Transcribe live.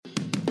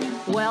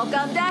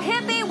Welcome to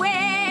Hippie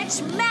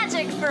Witch,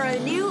 Magic for a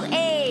New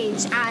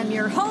Age. I'm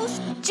your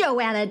host,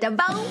 Joanne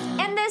DeVoe,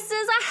 and this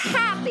is a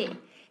happy,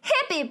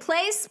 hippie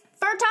place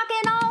for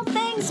talking all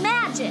things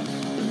magic,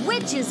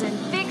 witches in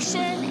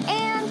fiction,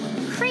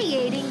 and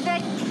creating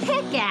the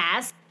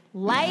kick-ass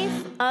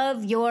life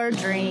of your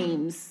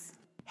dreams.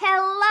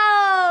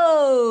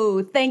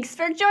 Hello! Thanks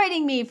for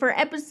joining me for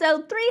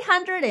episode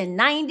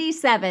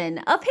 397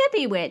 of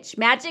Hippie Witch,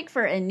 Magic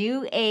for a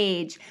New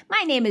Age.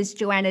 My name is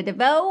Joanne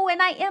DeVoe, and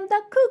I am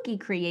the kooky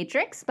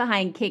creatrix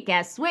behind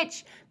Kick-Ass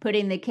Witch,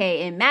 putting the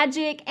K in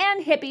Magic,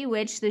 and Hippie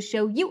Witch, the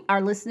show you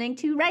are listening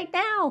to right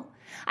now.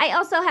 I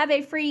also have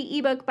a free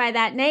ebook by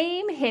that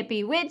name,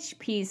 Hippie Witch,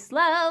 Peace,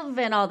 Love,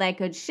 and all that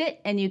good shit,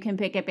 and you can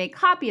pick up a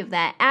copy of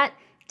that at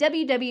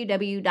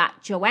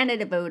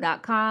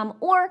www.joannadevoe.com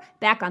or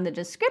back on the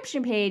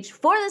description page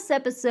for this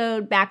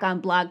episode back on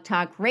Blog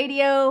Talk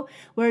Radio,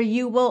 where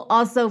you will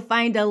also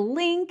find a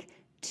link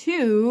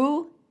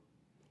to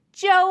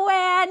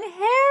Joanne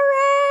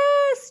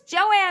Harris.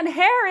 Joanne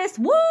Harris,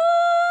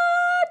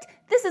 what?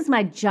 This is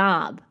my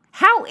job.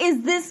 How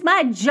is this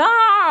my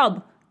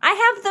job?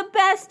 I have the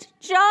best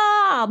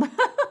job.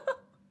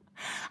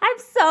 I'm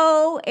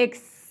so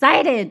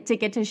excited to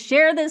get to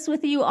share this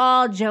with you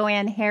all.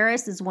 Joanne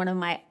Harris is one of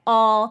my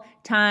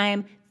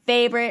all-time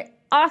favorite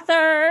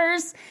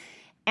authors,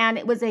 and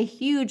it was a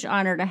huge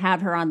honor to have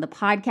her on the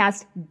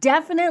podcast.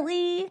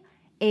 Definitely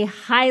a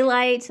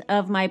highlight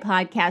of my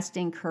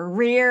podcasting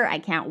career. I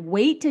can't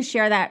wait to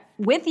share that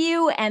with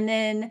you. And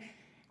then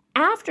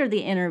after the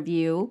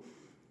interview,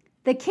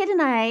 the kid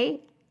and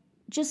I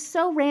just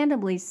so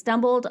randomly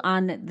stumbled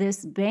on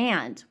this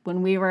band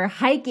when we were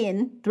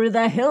hiking through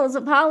the hills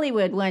of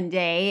Hollywood one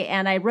day,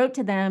 and I wrote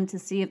to them to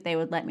see if they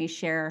would let me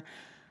share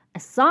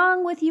a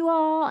song with you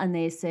all, and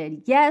they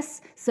said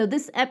yes. So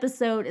this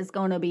episode is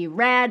going to be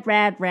rad,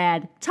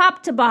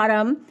 top to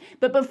bottom.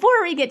 But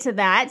before we get to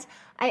that,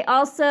 I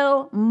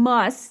also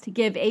must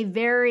give a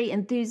very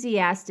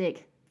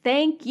enthusiastic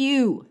thank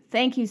you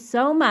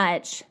so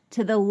much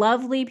to the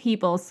lovely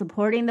people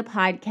supporting the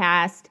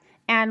podcast.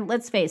 And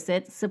let's face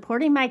it,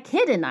 supporting my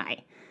kid and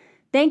I.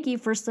 Thank you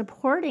for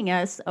supporting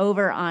us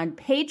over on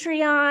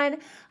Patreon.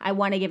 I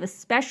want to give a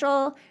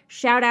special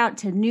shout out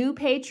to new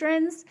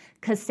patrons,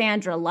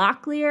 Cassandra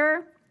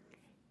Locklear,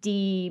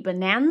 Dee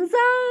Bonanza,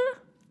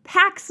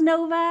 Pax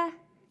Nova,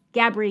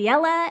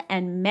 Gabriella,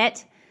 and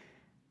Met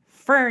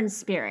Fern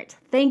Spirit.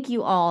 Thank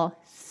you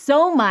all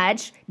so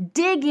much.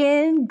 Dig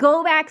in,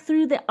 go back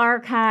through the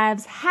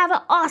archives, have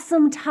an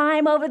awesome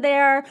time over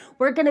there.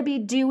 We're going to be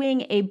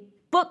doing a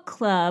book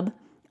club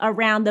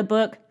around the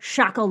book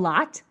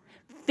Chocolat.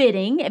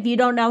 Fitting, if you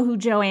don't know who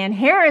Joanne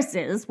Harris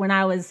is, when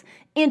I was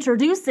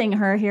introducing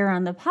her here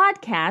on the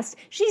podcast,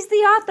 she's the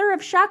author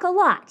of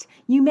Chocolat.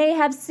 You may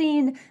have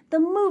seen the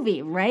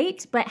movie,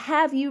 right? But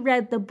have you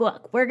read the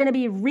book? We're going to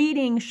be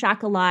reading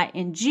Chocolat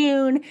in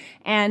June,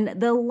 and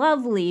the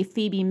lovely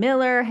Phoebe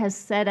Miller has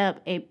set up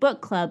a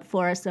book club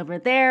for us over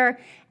there,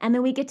 and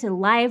then we get to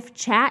live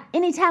chat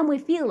anytime we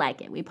feel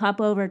like it. We pop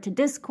over to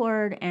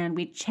Discord, and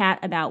we chat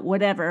about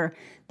whatever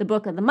the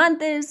book of the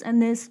month is,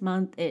 and this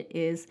month it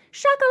is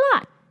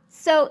Chocolat.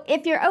 So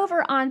if you're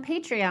over on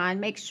Patreon,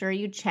 make sure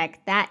you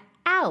check that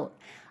out.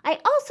 I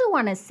also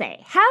want to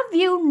say, have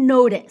you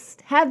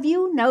noticed how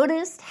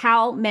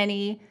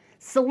many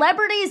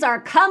celebrities are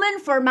coming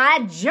for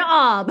my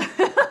job?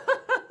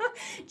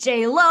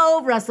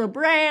 J-Lo, Russell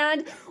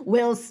Brand,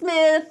 Will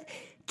Smith,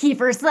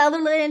 Kiefer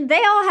Sutherland,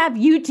 they all have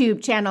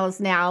YouTube channels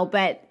now,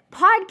 but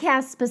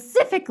podcasts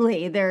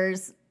specifically,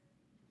 there's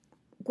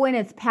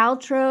Gwyneth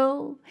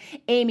Paltrow,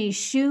 Amy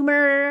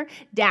Schumer,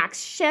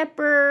 Dax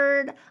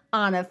Shepard,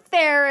 Anna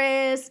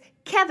Faris,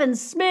 Kevin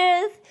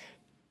Smith,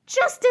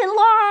 Justin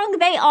Long.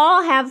 They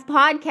all have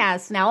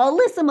podcasts now.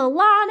 Alyssa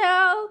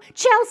Milano,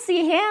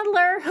 Chelsea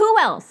Handler. Who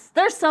else?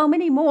 There's so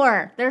many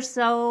more. There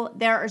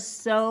are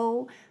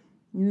so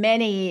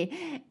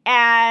many.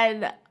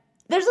 And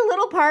there's a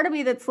little part of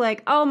me that's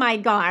like, oh my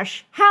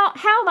gosh, how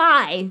am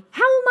I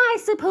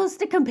supposed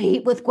to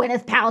compete with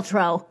Gwyneth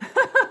Paltrow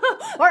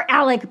or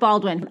Alec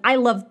Baldwin? I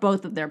love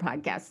both of their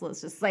podcasts.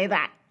 Let's just say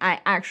that. I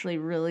actually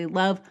really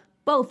love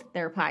both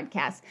their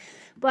podcasts.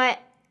 But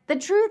the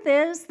truth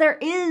is, there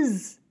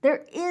is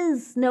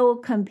no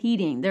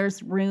competing.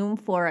 There's room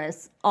for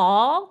us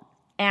all,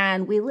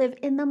 and we live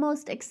in the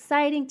most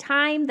exciting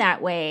time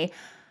that way.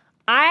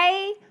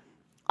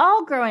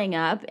 All growing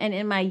up and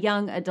in my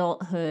young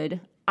adulthood,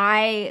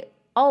 I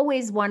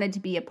always wanted to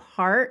be a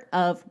part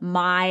of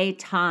my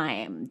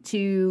time,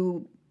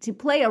 to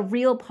play a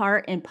real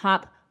part in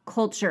pop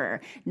culture,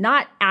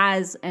 not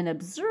as an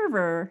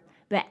observer,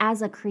 but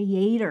as a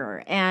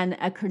creator and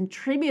a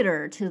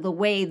contributor to the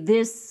way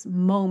this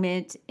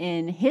moment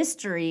in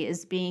history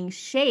is being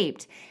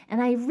shaped.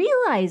 And I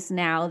realize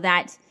now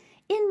that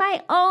in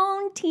my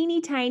own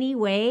teeny tiny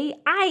way,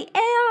 I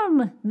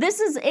am.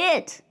 This is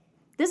it.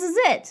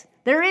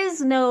 There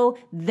is no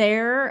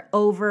there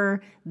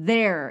over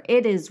there.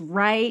 It is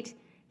right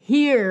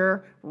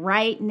here,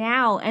 right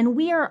now. And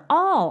we are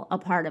all a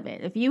part of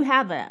it. If you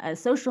have a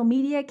social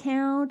media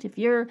account, if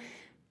you're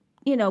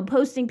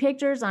posting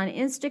pictures on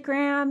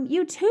Instagram,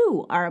 you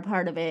too are a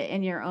part of it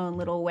in your own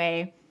little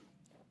way.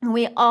 And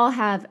we all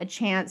have a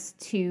chance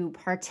to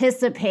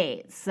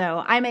participate.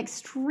 So I'm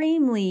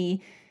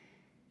extremely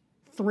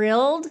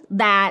thrilled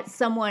that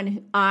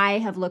someone I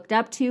have looked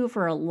up to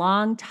for a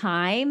long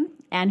time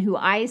and who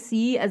I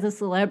see as a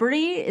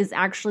celebrity is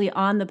actually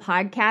on the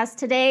podcast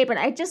today. But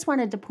I just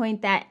wanted to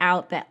point that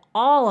out, that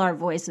all our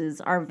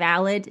voices are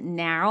valid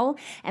now.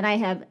 And I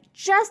have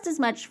just as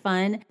much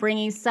fun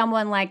bringing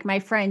someone like my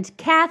friend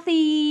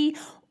Kathy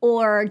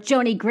or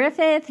Joni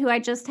Griffith, who I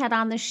just had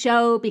on the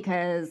show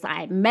because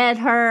I met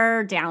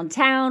her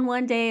downtown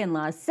one day in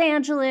Los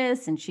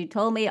Angeles, and she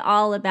told me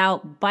all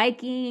about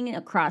biking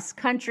across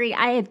country.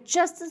 I have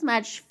just as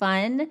much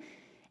fun,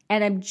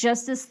 and I'm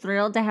just as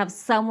thrilled to have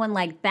someone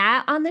like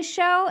that on the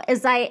show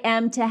as I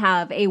am to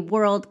have a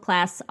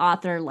world-class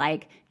author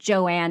like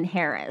Joanne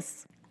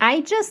Harris.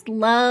 I just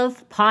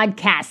love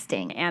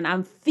podcasting, and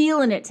I'm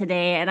feeling it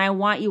today, and I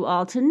want you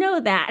all to know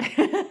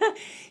that.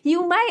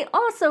 You might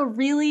also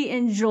really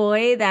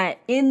enjoy that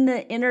in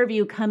the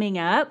interview coming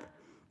up,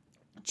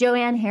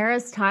 Joanne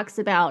Harris talks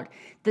about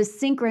the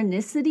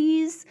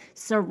synchronicities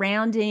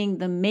surrounding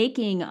the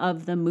making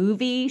of the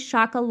movie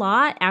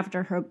Chocolat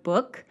after her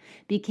book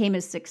became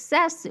a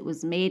success. It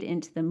was made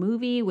into the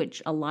movie,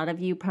 which a lot of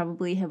you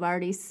probably have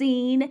already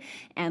seen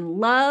and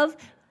love.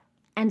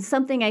 And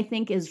something I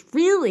think is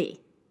really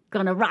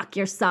gonna rock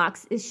your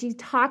socks is she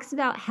talks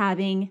about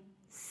having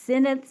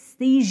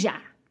synesthesia.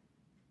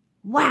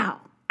 Wow,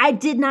 I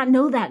did not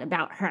know that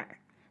about her.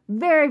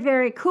 Very,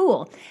 very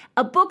cool.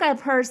 A book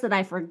of hers that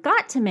I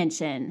forgot to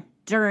mention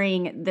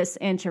during this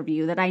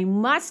interview that I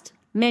must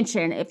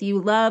mention if you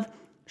love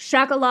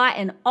Chocolat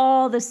and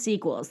all the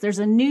sequels. There's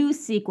a new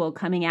sequel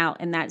coming out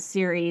in that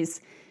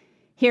series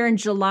here in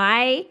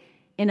July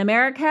in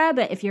America,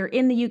 but if you're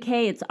in the UK,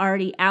 it's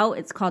already out.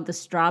 It's called The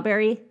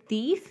Strawberry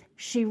Thief.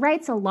 She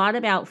writes a lot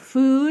about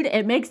food.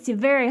 It makes you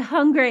very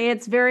hungry.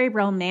 It's very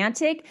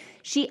romantic.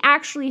 She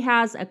actually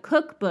has a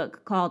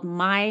cookbook called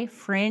My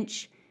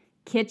French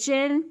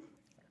Kitchen.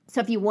 So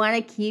if you want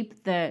to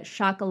keep the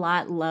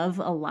Chocolat love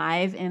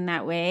alive in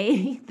that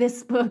way,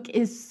 this book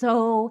is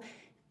so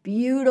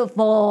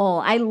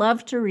beautiful. I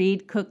love to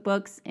read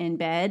cookbooks in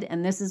bed,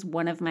 and this is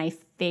one of my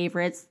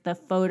favorites. The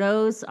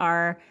photos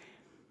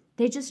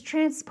they just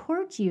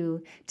transport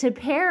you to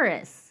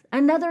Paris.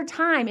 Another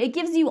time. It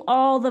gives you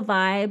all the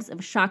vibes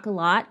of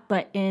Chocolat,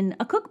 but in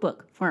a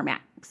cookbook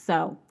format.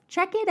 So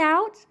check it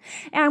out.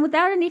 And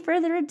without any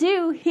further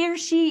ado, here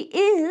she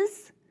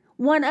is,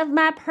 one of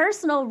my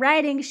personal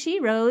writing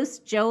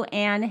sheroes,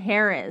 Joanne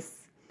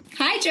Harris.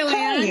 Hi, Joanne.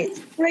 Hi, it's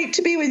great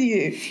to be with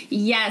you.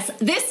 Yes,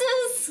 this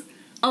is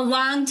a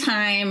long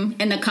time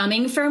in the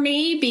coming for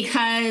me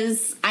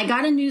because I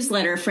got a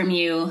newsletter from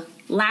you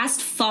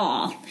last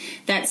fall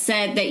that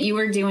said that you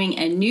were doing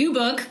a new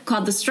book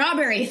called The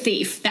Strawberry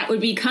Thief that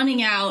would be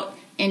coming out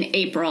in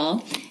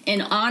April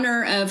in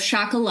honor of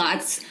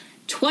Chocolat's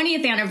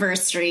 20th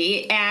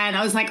anniversary. And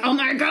I was like, oh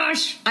my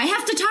gosh, I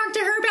have to talk to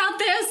her about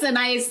this. And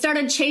I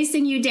started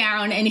chasing you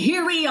down, and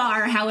here we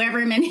are,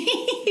 however many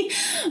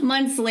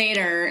months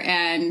later,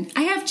 and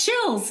I have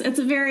chills. It's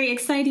a very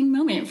exciting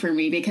moment for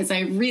me because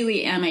I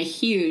really am a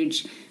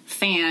huge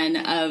fan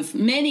of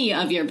many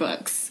of your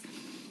books.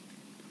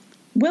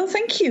 Well,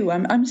 thank you.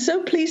 I'm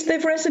so pleased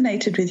they've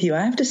resonated with you.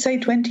 I have to say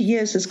 20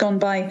 years has gone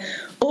by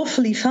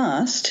awfully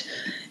fast.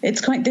 It's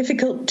quite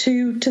difficult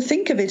to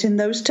think of it in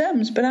those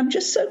terms, but I'm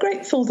just so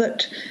grateful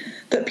that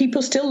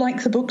people still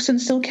like the books and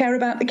still care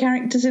about the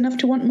characters enough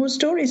to want more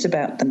stories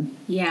about them.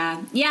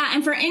 Yeah.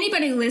 And for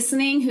anybody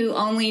listening who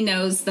only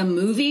knows the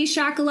movie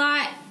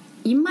Chocolat,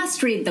 you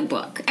must read the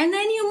book, and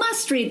then you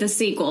must read the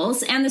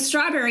sequels, and The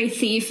Strawberry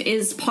Thief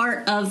is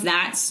part of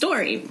that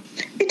story.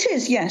 It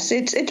is, yes.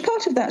 It's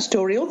part of that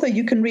story, although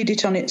you can read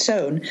it on its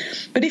own.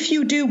 But if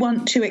you do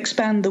want to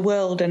expand the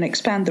world and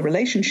expand the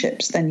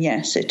relationships, then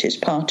yes, it is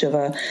part of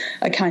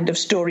a kind of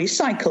story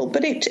cycle.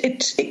 But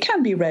it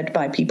can be read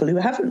by people who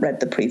haven't read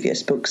the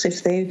previous books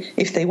if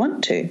they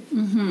want to.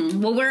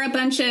 Mm-hmm. Well, we're a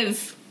bunch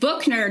of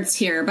book nerds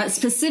here, but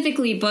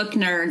specifically book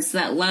nerds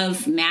that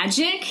love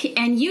magic,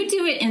 and you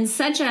do it in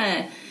such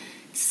a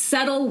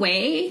subtle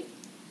way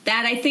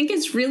that I think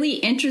is really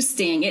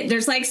interesting.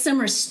 There's like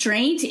some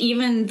restraint,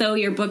 even though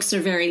your books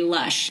are very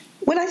lush.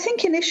 Well, I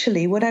think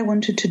initially what I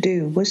wanted to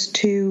do was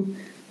to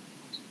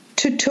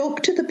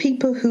talk to the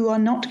people who are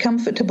not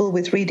comfortable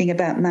with reading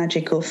about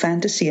magic or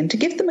fantasy, and to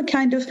give them a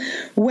kind of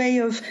way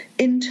of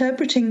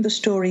interpreting the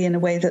story in a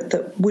way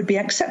that would be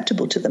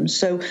acceptable to them.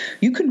 So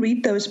you can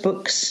read those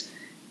books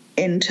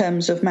in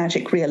terms of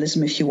magic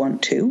realism if you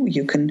want to.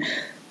 You can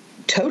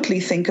totally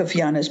think of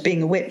Jan as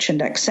being a witch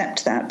and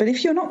accept that. But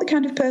if you're not the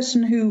kind of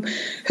person who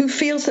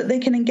feels that they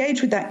can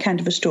engage with that kind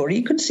of a story,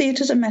 you can see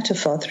it as a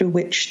metaphor through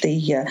which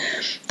the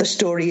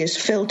story is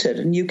filtered,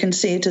 and you can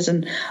see it as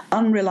an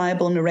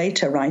unreliable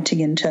narrator writing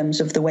in terms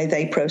of the way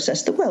they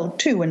process the world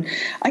too. And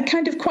I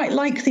kind of quite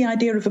like the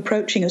idea of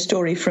approaching a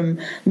story from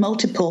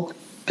multiple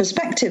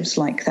perspectives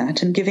like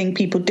that and giving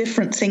people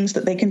different things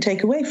that they can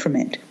take away from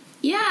it.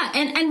 Yeah,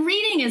 and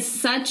reading is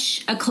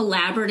such a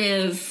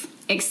collaborative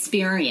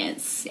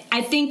experience.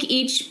 I think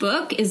each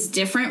book is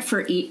different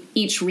for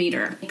each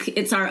reader.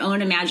 It's our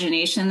own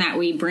imagination that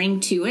we bring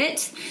to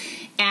it,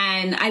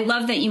 and I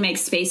love that you make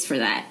space for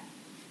that.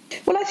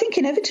 Well, I think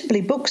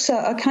inevitably books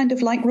are kind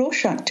of like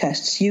Rorschach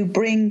tests. You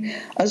bring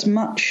as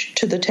much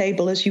to the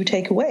table as you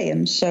take away.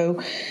 And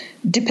so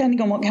depending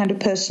on what kind of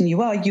person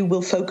you are, you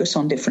will focus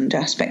on different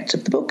aspects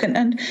of the book.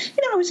 And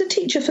I was a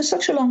teacher for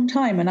such a long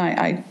time. And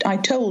I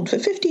told, for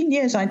 15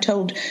 years, I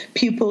told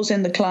pupils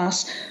in the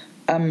class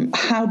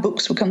how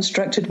books were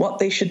constructed, what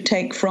they should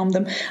take from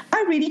them.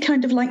 I really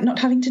kind of like not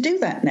having to do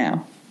that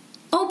now.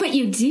 Oh, but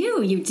you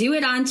do. You do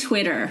it on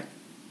Twitter.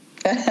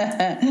 Well,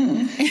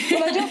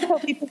 I don't tell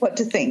people what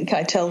to think.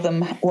 I tell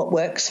them what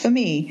works for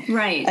me.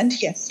 Right. And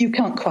yes, you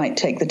can't quite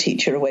take the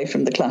teacher away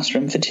from the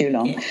classroom for too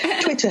long.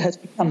 Twitter has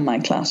become my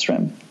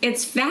classroom.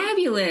 It's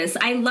fabulous.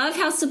 I love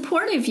how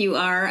supportive you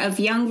are of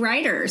young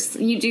writers.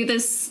 You do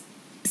this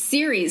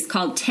series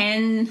called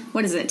 10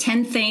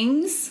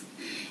 Things?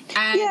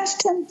 Yes,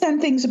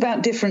 10 things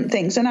about different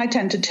things. And I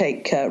tend to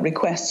take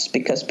requests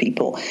because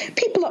people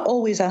are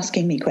always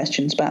asking me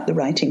questions about the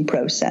writing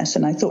process.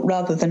 And I thought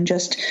rather than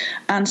just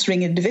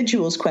answering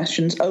individuals'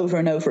 questions over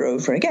and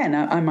over again,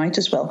 I might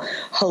as well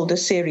hold a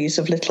series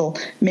of little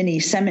mini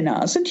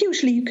seminars. And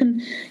usually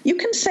you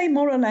can say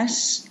more or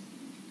less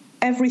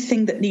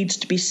everything that needs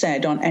to be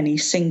said on any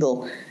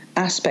single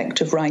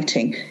aspect of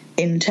writing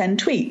in 10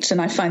 tweets. And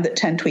I find that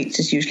 10 tweets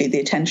is usually the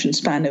attention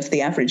span of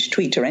the average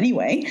tweeter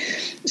anyway.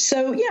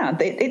 So, yeah,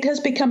 it has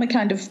become a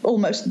kind of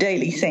almost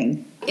daily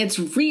thing. It's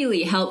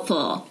really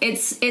helpful.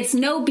 It's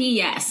no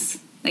BS.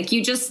 Like,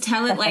 you just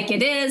tell it like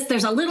it is.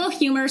 There's a little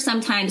humor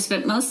sometimes,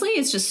 but mostly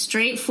it's just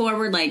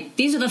straightforward, like,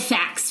 these are the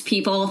facts,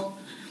 people.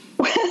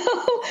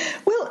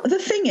 Well, the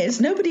thing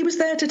is, nobody was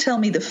there to tell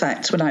me the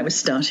facts when I was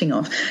starting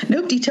off.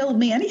 Nobody told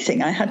me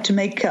anything. I had to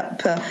make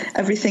up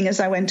everything as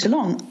I went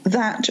along,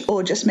 that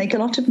or just make a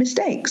lot of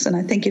mistakes. And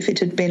I think if it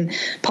had been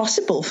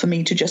possible for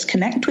me to just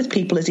connect with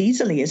people as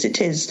easily as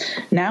it is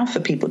now for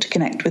people to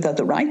connect with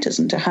other writers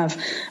and to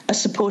have a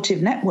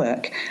supportive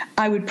network,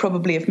 I would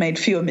probably have made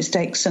fewer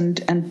mistakes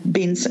and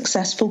been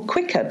successful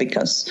quicker,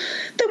 because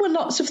there were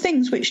lots of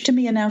things which to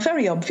me are now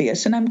very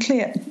obvious. And I'm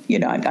clear,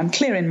 I'm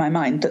clear in my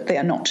mind that they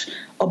are not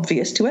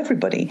obvious to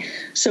everybody.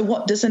 So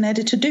what does an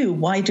editor do?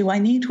 Why do I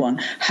need one?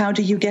 How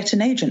do you get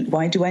an agent?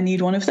 Why do I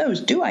need one of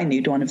those? Do I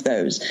need one of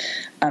those?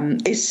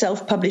 Is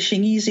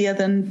self-publishing easier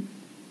than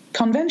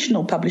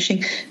conventional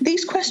publishing?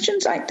 These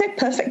questions, they're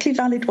perfectly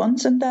valid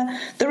ones, and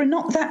there are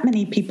not that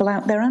many people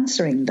out there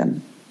answering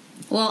them.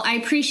 Well, I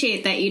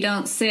appreciate that you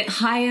don't sit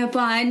high up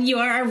on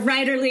your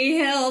writerly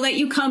hill, that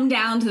you come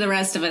down to the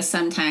rest of us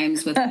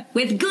sometimes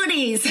with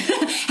goodies.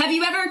 Have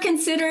you ever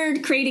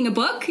considered creating a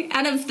book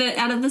out of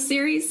the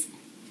series?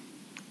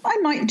 I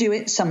might do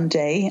it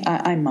someday.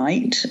 I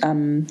might.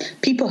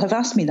 People have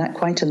asked me that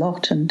quite a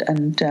lot,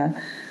 and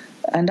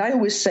I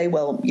always say,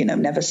 well,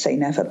 never say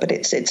never. But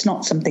it's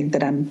not something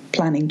that I'm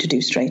planning to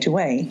do straight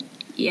away.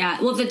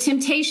 Yeah, well, the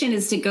temptation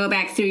is to go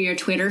back through your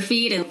Twitter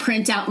feed and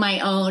print out my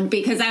own,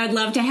 because I would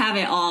love to have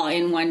it all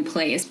in one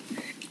place.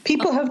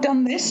 People have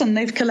done this, and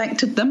they've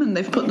collected them, and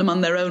they've put them on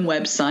their own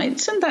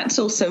websites, and that's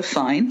also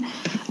fine.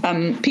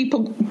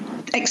 People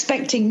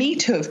expecting me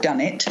to have done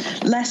it,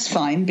 less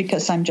fine,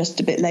 because I'm just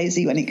a bit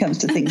lazy when it comes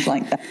to things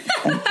like that.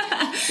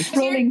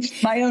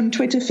 Scrolling my own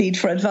Twitter feed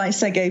for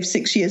advice I gave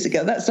 6 years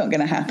ago, that's not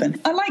going to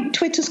happen. I like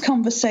Twitter's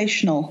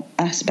conversational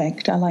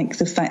aspect. I like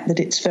the fact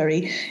that it's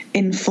very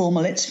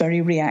informal, it's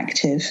very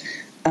reactive.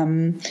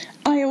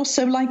 I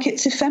also like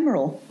its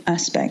ephemeral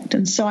aspect,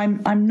 and so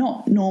I'm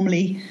not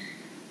normally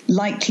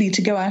likely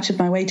to go out of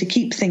my way to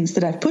keep things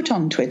that I've put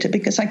on Twitter,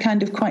 because I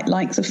kind of quite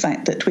like the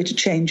fact that Twitter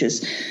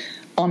changes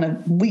on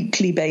a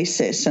weekly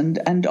basis,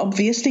 and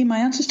obviously my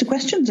answers to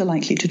questions are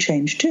likely to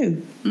change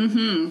too.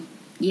 Mm-hmm.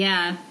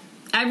 Yeah.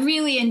 I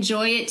really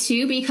enjoy it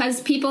too,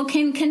 because people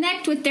can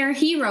connect with their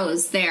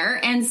heroes there,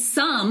 and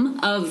some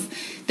of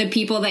the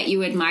people that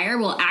you admire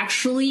will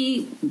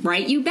actually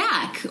write you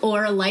back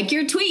or like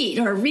your tweet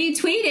or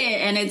retweet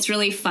it, and it's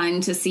really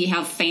fun to see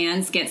how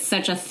fans get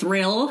such a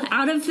thrill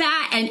out of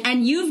that.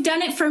 And you've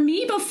done it for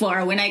me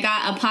before when I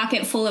got A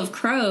Pocket Full of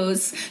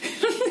Crows.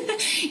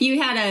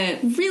 You had a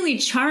really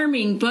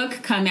charming book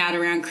come out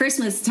around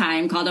Christmas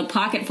time called A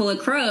Pocket Full of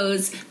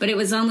Crows, but it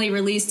was only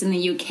released in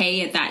the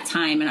UK at that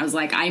time, and I was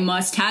like, I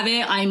must have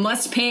it. I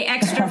must pay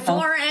extra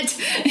for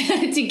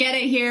it to get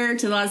it here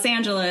to Los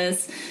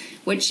Angeles,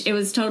 which it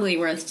was totally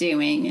worth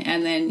doing.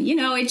 And then,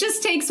 it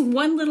just takes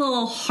one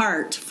little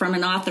heart from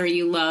an author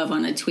you love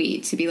on a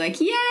tweet to be like,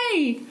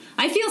 yay,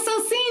 I feel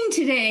so seen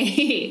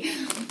today.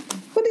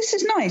 Well, this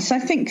is nice. I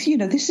think,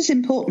 this is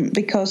important,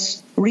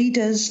 because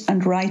readers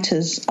and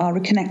writers are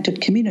a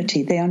connected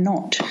community. They are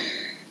not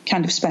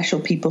kind of special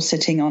people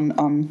sitting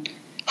on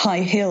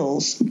high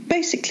hills.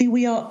 Basically,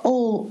 we are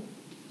all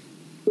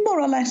more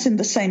or less in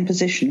the same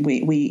position.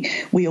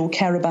 We all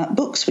care about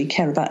books, we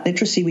care about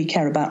literacy, we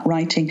care about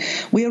writing.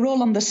 We are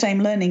all on the same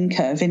learning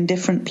curve in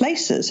different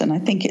places, and I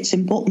think it's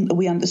important that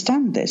we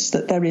understand this,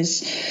 that there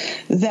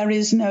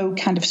is no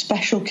kind of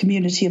special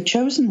community of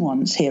chosen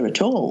ones here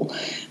at all.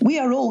 We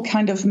are all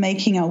kind of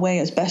making our way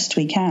as best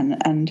we can,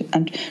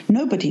 and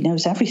nobody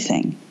knows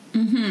everything.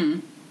 Mm-hmm.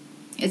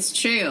 It's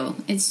true.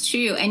 It's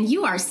true. And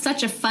you are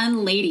such a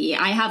fun lady.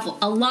 I have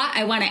a lot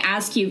I want to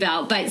ask you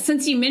about, but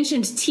since you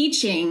mentioned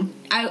teaching,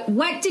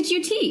 what did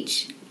you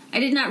teach? I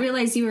did not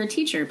realize you were a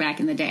teacher back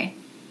in the day.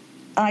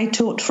 I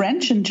taught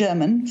French and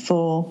German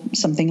for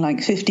something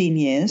like 15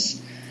 years.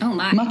 Oh,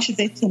 my. Much of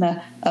it in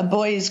a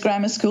boys'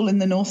 grammar school in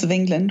the north of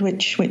England,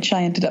 which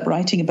I ended up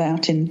writing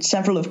about in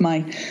several of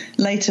my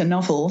later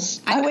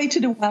novels. I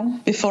waited a while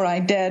before I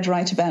dared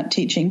write about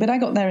teaching, but I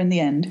got there in the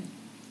end.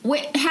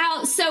 Wait,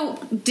 so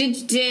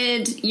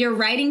did your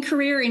writing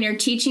career and your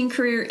teaching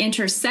career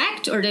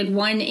intersect, or did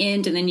one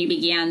end and then you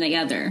began the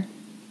other?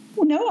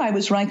 Well, no, I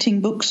was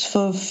writing books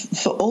for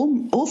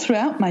all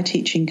throughout my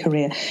teaching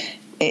career.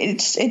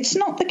 It's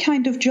not the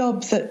kind of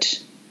job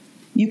that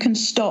you can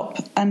stop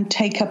and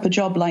take up a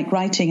job like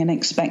writing and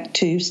expect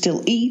to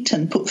still eat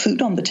and put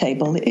food on the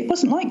table. It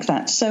wasn't like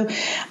that. So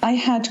I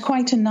had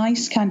quite a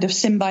nice kind of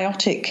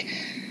symbiotic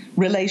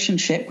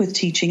relationship with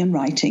teaching and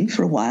writing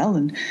for a while,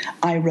 and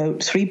I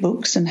wrote 3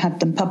 books and had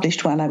them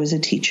published while I was a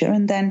teacher,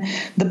 and then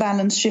the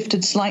balance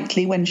shifted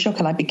slightly when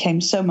Chocolat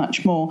became so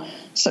much more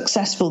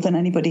successful than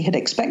anybody had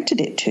expected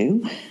it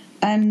to,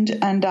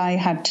 and I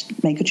had to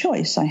make a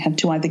choice. I had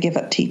to either give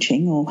up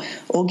teaching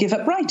or give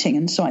up writing,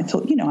 and so I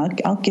thought,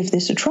 I'll give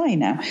this a try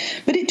now.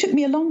 But it took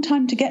me a long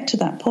time to get to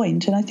that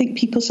point, and I think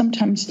people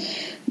sometimes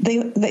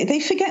they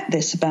forget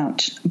this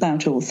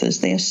about authors.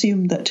 They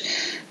assume that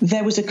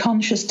there was a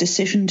conscious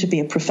decision to be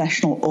a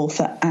professional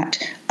author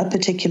at a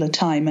particular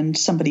time, and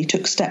somebody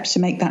took steps to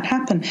make that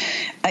happen.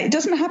 It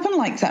doesn't happen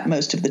like that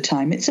most of the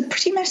time. It's a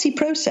pretty messy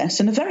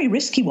process and a very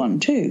risky one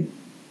too.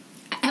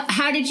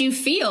 How did you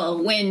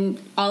feel when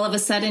all of a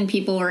sudden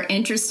people were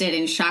interested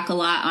in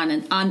Chocolat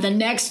on the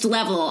next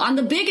level, on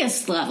the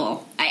biggest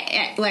level?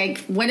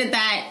 What did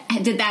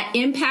that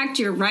impact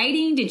your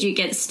writing? Did you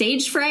get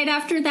stage fright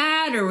after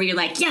that? Or were you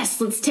like, yes,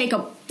 let's take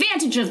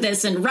advantage of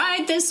this and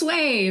ride this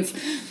wave?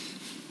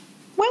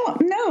 Well,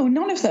 no,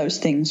 none of those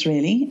things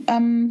really.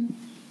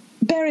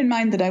 Bear in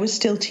mind that I was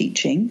still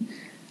teaching.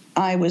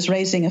 I was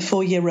raising a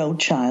 4-year-old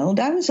child.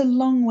 I was a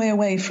long way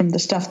away from the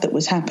stuff that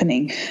was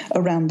happening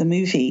around the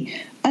movie,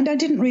 and I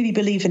didn't really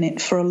believe in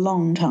it for a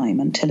long time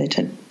until it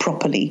had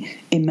properly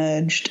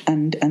emerged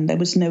and there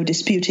was no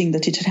disputing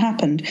that it had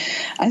happened.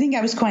 I think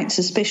I was quite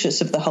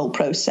suspicious of the whole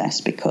process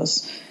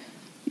because,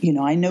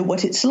 I know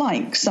what it's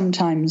like.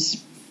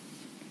 Sometimes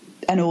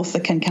an author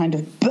can kind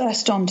of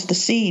burst onto the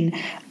scene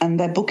and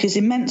their book is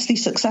immensely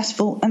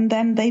successful, and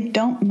then they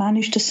don't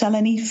manage to sell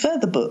any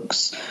further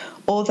books,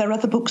 or their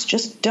other books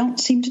just don't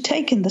seem to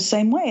take in the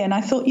same way. And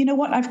I thought, you know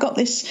what, I've got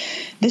this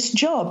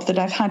job that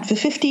I've had for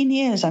 15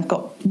 years. I've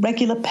got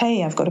regular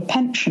pay. I've got a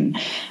pension.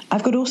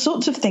 I've got all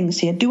sorts of things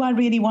here. Do I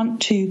really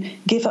want to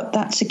give up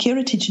that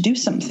security to do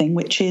something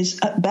which is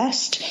at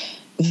best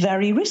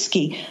very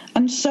risky?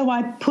 And so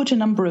I put a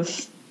number of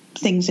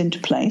things into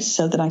place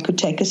so that I could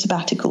take a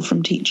sabbatical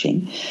from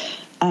teaching,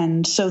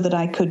 and so that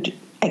I could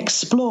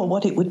explore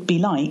what it would be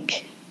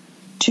like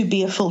to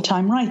be a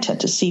full-time writer,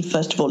 to see,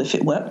 first of all, if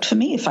it worked for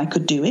me, if I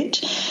could do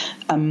it,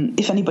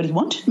 if anybody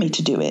wanted me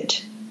to do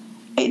it.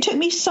 It took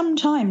me some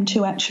time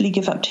to actually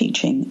give up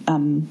teaching.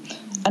 And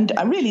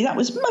really, that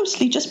was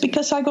mostly just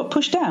because I got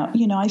pushed out.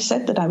 I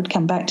said that I would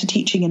come back to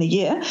teaching in a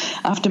year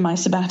after my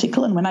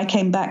sabbatical. And when I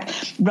came back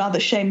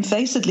rather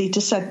shamefacedly to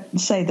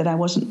say that I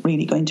wasn't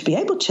really going to be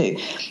able to,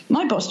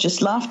 my boss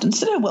just laughed and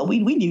said, oh, well, we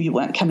knew you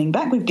weren't coming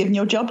back. We've given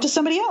your job to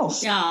somebody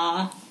else.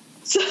 Aww.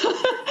 So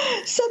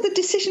the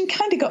decision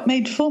kind of got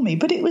made for me.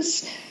 But it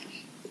was,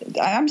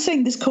 I'm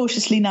saying this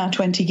cautiously now,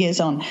 20 years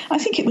on, I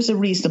think it was a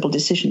reasonable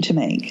decision to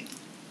make.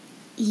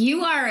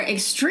 You are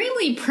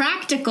extremely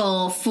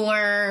practical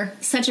for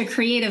such a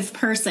creative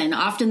person.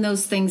 Often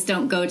those things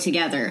don't go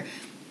together.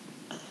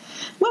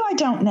 Well, I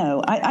don't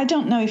know. I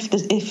don't know if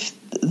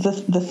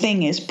the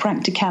thing is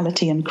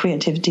practicality and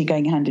creativity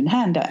going hand in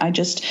hand.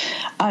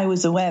 I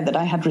was aware that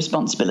I had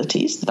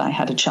responsibilities, that I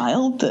had a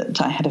child,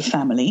 that I had a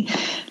family,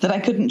 that I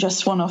couldn't just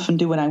swan off and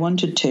do what I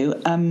wanted to,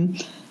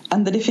 and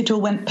that if it all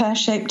went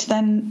pear-shaped,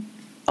 then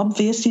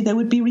obviously there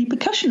would be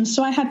repercussions,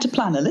 so I had to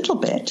plan a little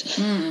bit.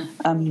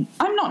 I'm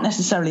not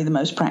necessarily the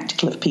most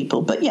practical of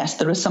people, but yes,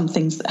 there are some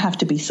things that have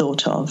to be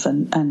thought of,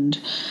 and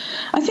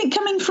I think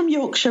coming from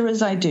Yorkshire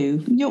as I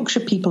do,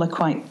 Yorkshire people are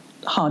quite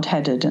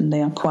hard-headed, and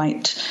they are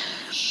quite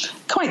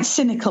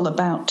cynical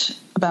about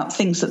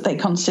things that they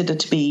consider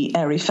to be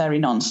airy-fairy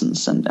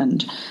nonsense,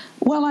 and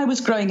while I was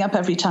growing up,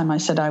 every time I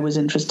said I was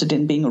interested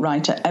in being a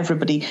writer,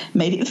 everybody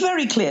made it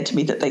very clear to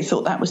me that they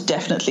thought that was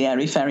definitely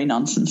airy-fairy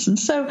nonsense. And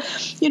so,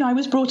 I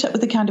was brought up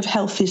with a kind of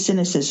healthy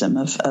cynicism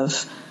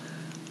of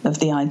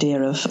the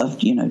idea of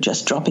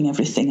just dropping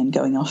everything and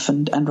going off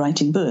and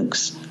writing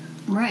books.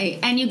 Right.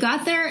 And you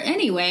got there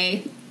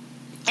anyway.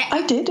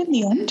 I did in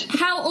the end.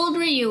 How old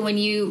were you when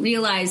you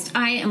realized,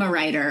 I am a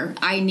writer,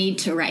 I need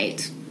to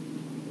write?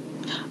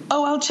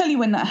 Oh, I'll tell you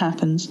when that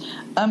happens.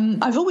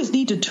 I've always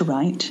needed to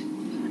write.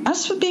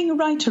 As for being a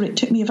writer, it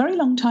took me a very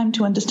long time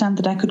to understand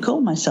that I could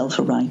call myself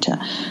a writer.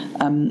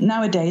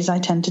 Nowadays, I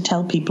tend to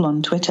tell people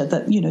on Twitter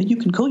that, you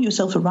can call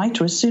yourself a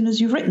writer as soon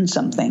as you've written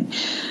something.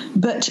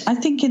 But I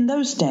think in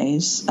those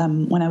days,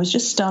 when I was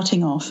just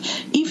starting off,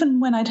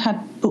 even when I'd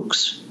had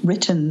books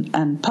written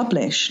and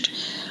published,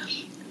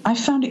 I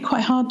found it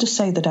quite hard to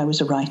say that I was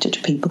a writer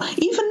to people.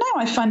 Even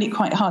now, I find it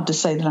quite hard to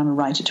say that I'm a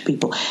writer to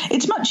people.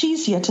 It's much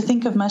easier to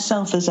think of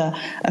myself as a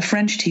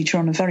French teacher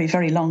on a very,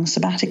 very long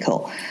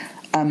sabbatical.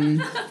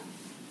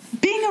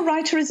 Being a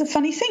writer is a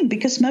funny thing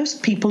because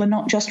most people are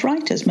not just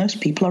writers. Most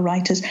people are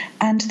writers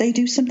and they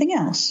do something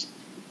else.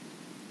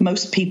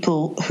 Most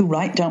people who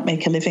write don't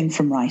make a living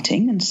from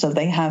writing, and so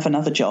they have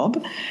another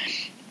job.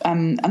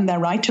 And their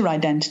writer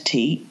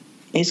identity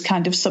is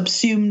kind of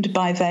subsumed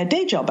by their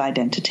day job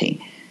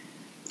identity.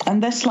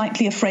 And they're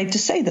slightly afraid to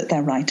say that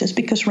they're writers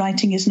because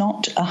writing is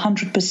not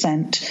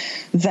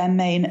 100% their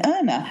main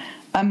earner.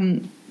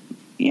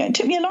 It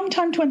took me a long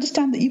time to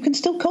understand that you can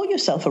still call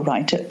yourself a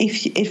writer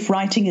if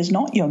writing is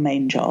not your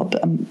main job,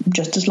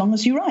 just as long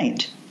as you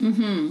write.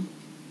 Mm-hmm.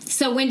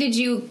 So when did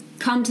you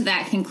come to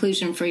that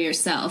conclusion for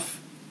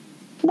yourself?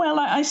 Well,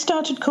 I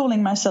started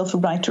calling myself a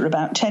writer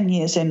about 10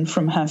 years in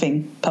from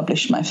having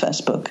published my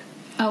first book.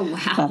 Oh,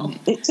 wow.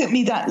 It took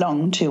me that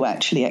long to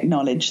actually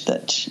acknowledge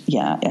that,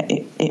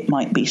 it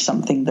might be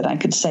something that I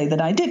could say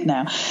that I did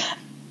now.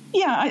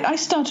 Yeah, I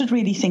started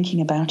really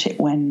thinking about it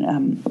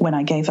when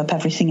I gave up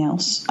everything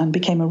else and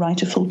became a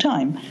writer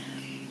full-time.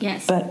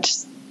 Yes. But,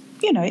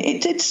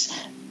 it's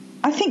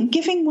I think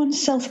giving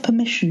oneself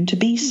permission to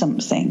be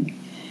something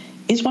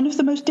is one of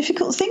the most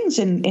difficult things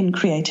in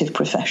creative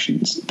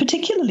professions,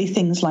 particularly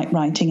things like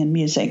writing and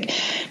music.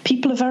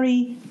 People are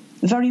very,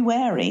 very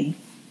wary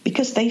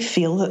because they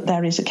feel that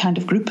there is a kind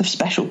of group of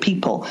special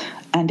people,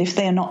 and if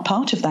they are not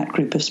part of that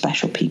group of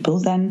special people,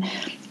 then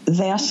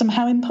they are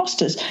somehow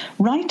imposters.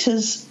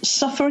 Writers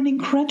suffer an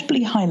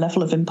incredibly high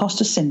level of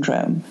imposter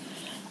syndrome.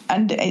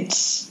 And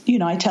it's,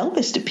 I tell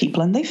this to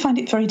people and they find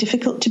it very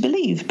difficult to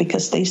believe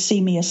because they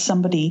see me as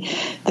somebody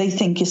they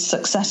think is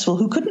successful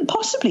who couldn't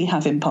possibly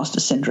have imposter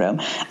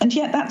syndrome. And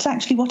yet that's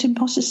actually what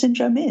imposter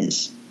syndrome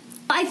is.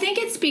 I think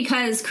it's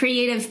because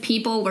creative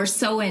people were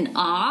so in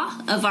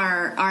awe of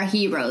our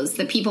heroes,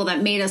 the people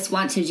that made us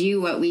want to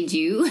do what we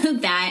do,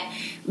 that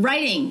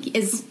writing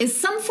is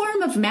some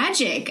form of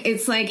magic.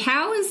 It's like,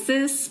 how is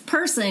this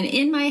person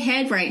in my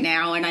head right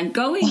now? And I'm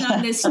going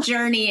on this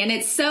journey. And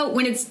it's so,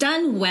 when it's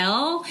done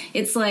well,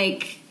 it's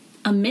like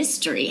a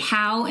mystery.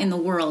 How in the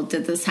world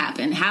did this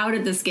happen? How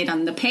did this get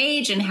on the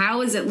page? And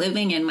how is it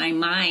living in my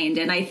mind?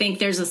 And I think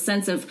there's a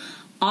sense of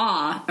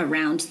awe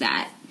around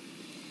that.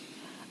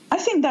 I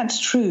think that's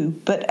true,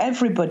 but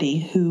everybody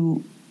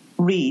who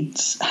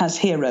reads has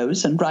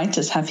heroes, and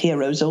writers have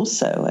heroes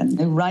also,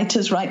 and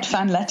writers write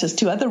fan letters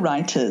to other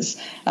writers.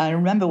 I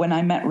remember when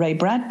I met Ray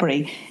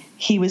Bradbury,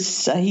 he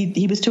was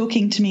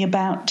talking to me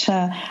about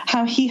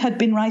how he had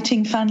been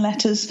writing fan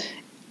letters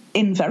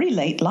in very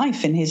late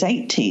life, in his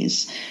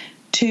 80s,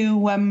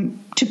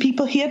 to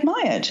people he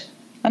admired.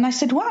 And I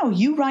said, wow,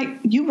 you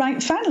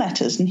write fan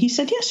letters? And he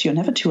said, yes, you're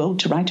never too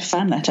old to write a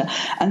fan letter,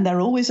 and they're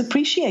always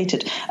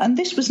appreciated. And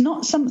this was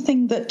not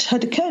something that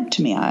had occurred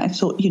to me. I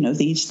thought,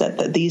 these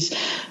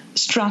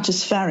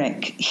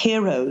stratospheric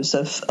heroes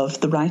of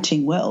the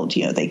writing world,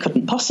 they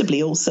couldn't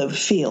possibly also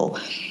feel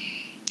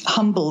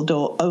humbled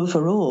or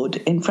overawed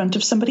in front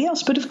of somebody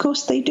else. But of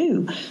course they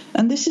do.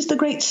 And this is the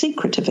great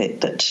secret of it,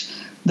 that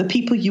the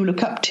people you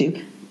look up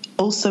to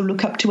also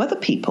look up to other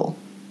people.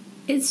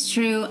 It's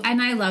true, and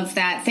I love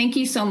that. Thank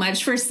you so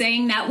much for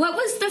saying that. What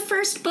was the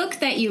first book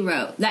that you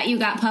wrote, that you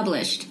got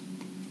published?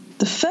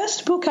 The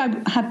first book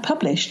I had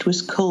published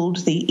was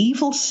called The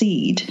Evil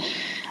Seed,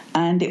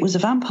 and it was a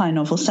vampire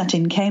novel set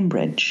in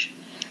Cambridge.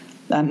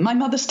 My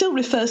mother still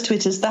refers to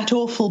it as that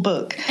awful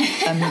book.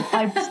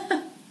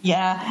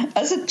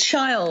 As a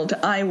child,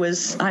 I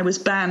was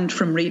banned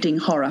from reading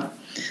horror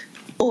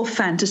or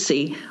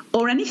fantasy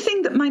or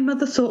anything that my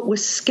mother thought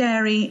was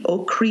scary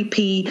or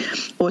creepy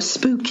or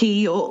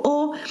spooky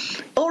or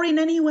in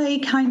any way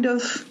kind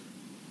of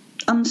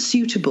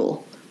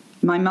unsuitable.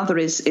 My mother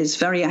is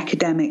very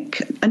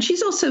academic, and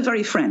she's also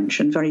very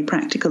French and very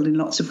practical in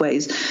lots of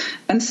ways.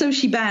 And so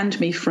she banned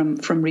me from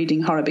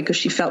reading horror because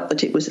she felt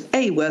that it was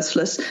A,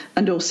 worthless,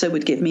 and also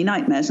would give me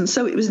nightmares. And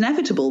so it was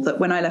inevitable that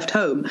when I left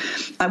home,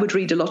 I would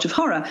read a lot of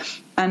horror.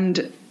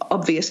 And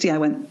obviously I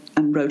went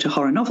and wrote a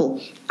horror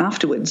novel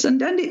afterwards.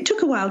 And it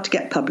took a while to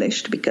get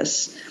published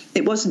because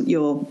it wasn't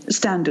your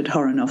standard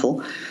horror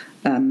novel.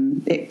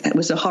 It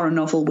was a horror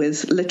novel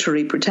with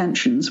literary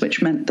pretensions,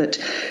 which meant that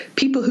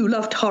people who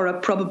loved horror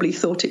probably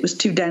thought it was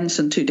too dense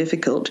and too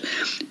difficult.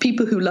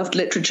 People who loved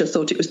literature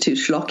thought it was too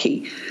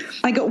schlocky.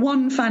 I got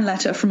one fan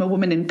letter from a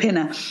woman in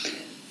Pinner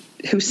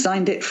who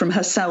signed it from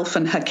herself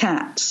and her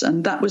cats,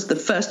 and that was the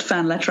first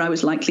fan letter I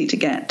was likely to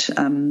get.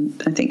 I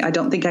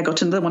don't think I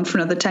got another one for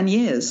another 10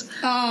 years.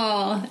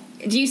 Oh,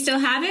 do you still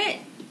have it?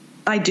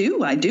 I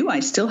do. I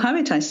still have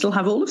it. I still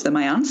have all of them.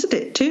 I answered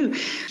it too.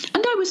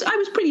 And I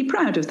was pretty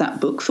proud of that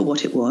book for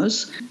what it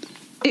was.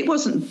 It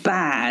wasn't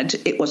bad.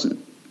 It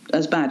wasn't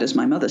as bad as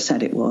my mother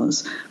said it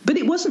was. But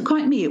it wasn't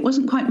quite me. It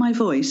wasn't quite my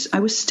voice. I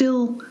was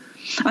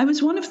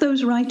one of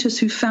those writers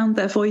who found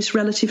their voice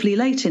relatively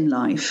late in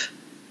life.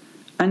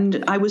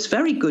 And I was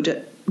very good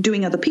at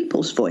doing other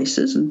people's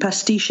voices and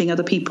pastiching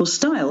other people's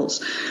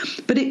styles.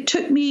 But it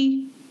took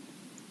me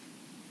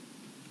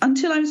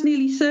until I was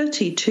nearly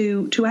 30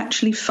 to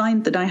actually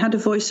find that I had a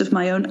voice of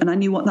my own and I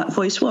knew what that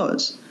voice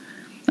was.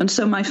 And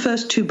so my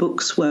first two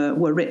books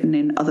were written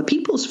in other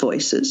people's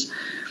voices.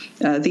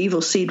 The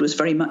Evil Seed was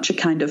very much a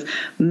kind of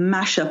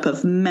mashup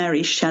of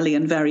Mary Shelley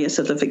and various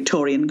other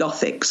Victorian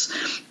Gothics.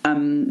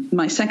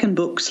 My second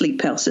book,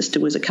 Sleep Pale Sister,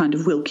 was a kind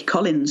of Wilkie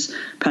Collins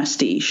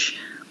pastiche.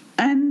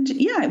 And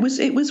yeah, it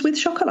was with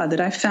Chocolat that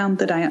I found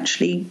that I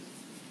actually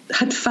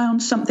had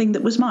found something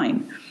that was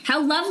mine.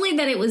 How lovely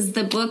that it was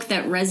the book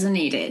that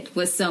resonated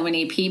with so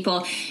many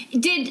people.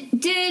 Did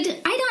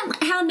I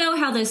don't know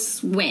how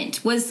this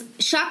went. Was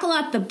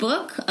Chocolat the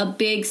book a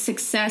big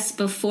success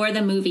before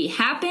the movie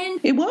happened?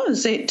 It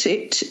was. It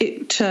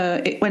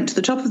went to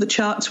the top of the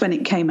charts when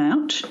it came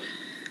out,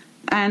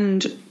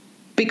 and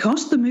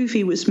because the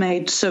movie was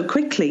made so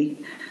quickly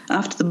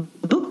after the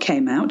book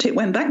came out, it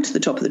went back to the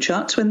top of the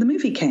charts when the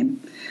movie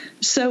came.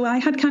 So I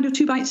had kind of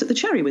two bites at the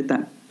cherry with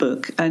that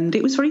book, and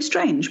it was very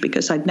strange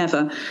because I'd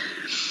never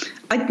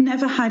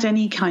had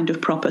any kind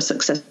of proper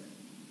success.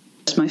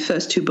 My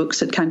first two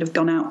books had kind of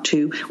gone out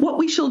to what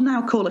we shall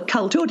now call a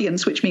cult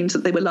audience, which means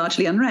that they were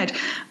largely unread.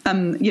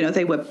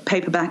 They were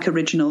paperback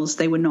originals.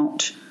 They were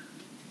not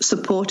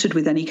supported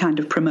with any kind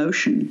of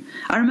promotion.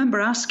 I remember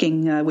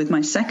asking, with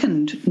my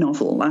second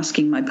novel,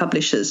 asking my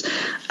publishers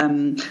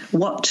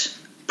what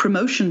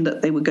promotion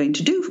that they were going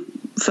to do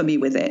for me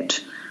with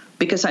it,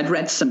 because I'd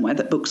read somewhere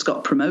that books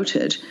got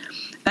promoted.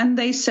 And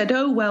they said,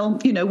 oh, well,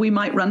 we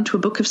might run to a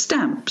book of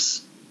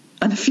stamps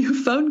and a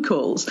few phone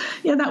calls.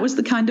 Yeah, that was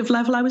the kind of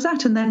level I was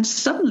at. And then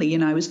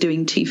suddenly, I was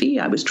doing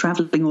TV. I was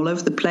traveling all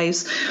over the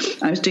place.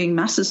 I was doing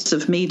masses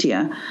of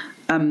media.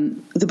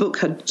 The book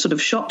had sort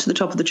of shot to the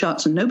top of the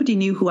charts and nobody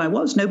knew who I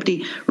was.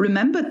 Nobody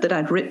remembered that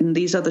I'd written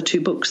these other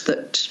two books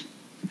that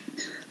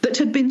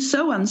had been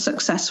so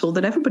unsuccessful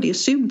that everybody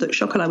assumed that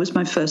Chocolat was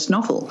my first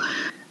novel.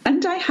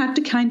 And I had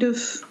to kind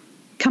of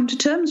come to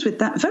terms with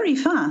that very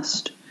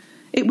fast.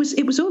 It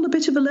was all a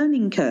bit of a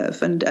learning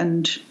curve, and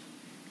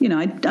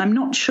I'm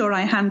not sure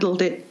I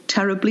handled it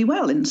terribly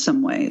well in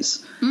some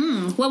ways.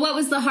 Well, what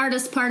was the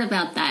hardest part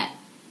about that?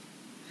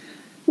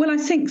 Well, I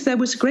think there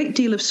was a great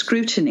deal of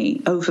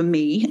scrutiny over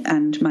me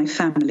and my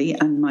family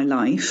and my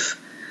life.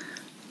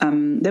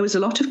 There was a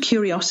lot of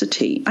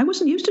curiosity. I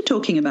wasn't used to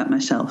talking about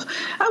myself.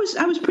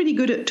 I was pretty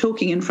good at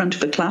talking in front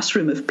of a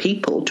classroom of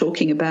people,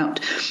 talking about,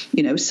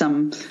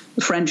 some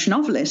French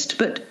novelist,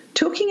 but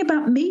talking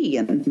about me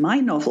and my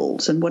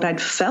novels and what I'd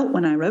felt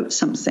when I wrote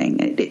something,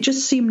 it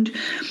just seemed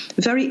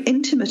very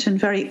intimate and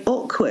very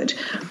awkward.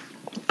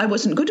 I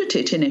wasn't good at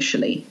it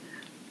initially.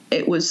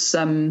 It was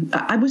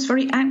I was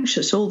very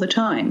anxious all the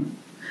time.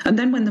 And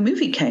then when the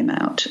movie came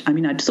out,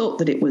 I'd thought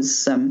that it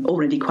was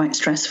already quite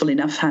stressful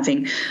enough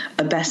having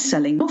a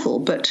best-selling novel.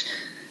 But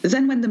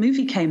then when the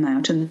movie came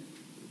out, and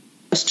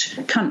just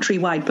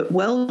countrywide but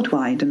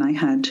worldwide, and I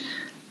had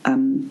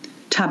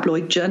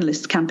tabloid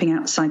journalists camping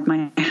outside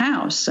my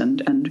house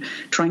and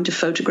trying to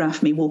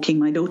photograph me walking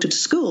my daughter to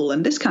school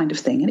and this kind of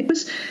thing. And it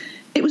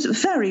was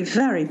very,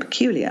 very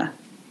peculiar.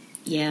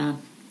 Yeah.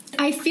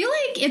 I feel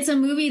like it's a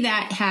movie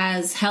that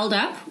has held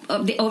up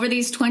over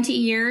these 20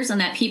 years and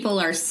that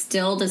people are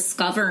still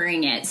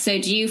discovering it.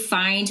 So do you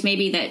find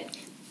maybe that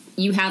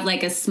you have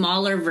like a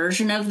smaller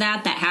version of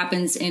that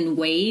happens in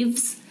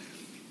waves?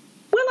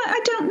 Well, I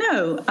don't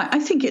know. I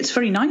think it's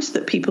very nice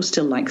that people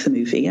still like the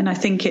movie, and I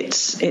think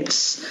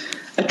it's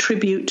a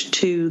tribute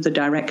to the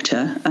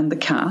director and the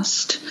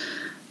cast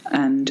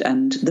and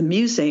the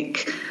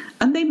music.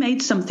 And they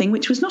made something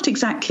which was not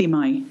exactly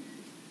my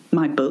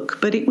book,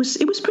 but it was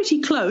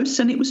pretty close,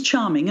 and it was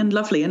charming and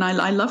lovely, and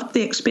I loved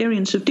the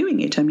experience of doing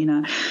it.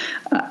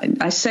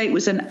 I say it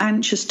was an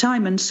anxious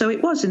time, and so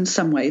it was in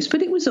some ways,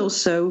 but it was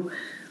also,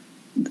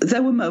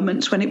 there were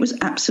moments when it was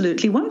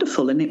absolutely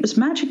wonderful and it was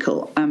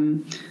magical.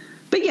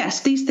 But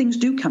yes, these things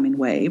do come in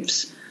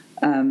waves.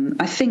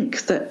 I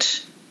think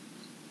that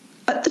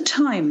at the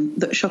time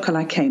that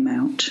Chocolat came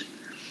out,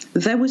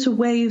 there was a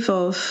wave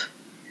of,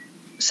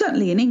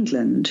 certainly in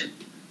England,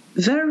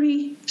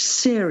 very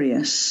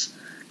serious,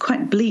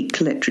 quite bleak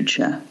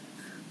literature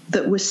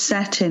that was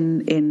set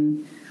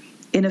in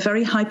a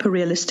very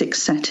hyper-realistic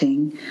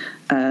setting.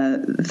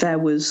 There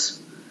was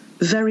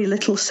very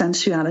little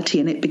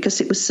sensuality in it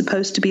because it was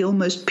supposed to be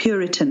almost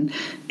Puritan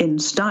in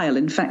style.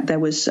 In fact, there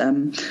was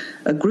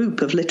a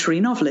group of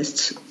literary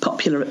novelists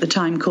popular at the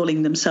time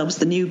calling themselves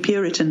the New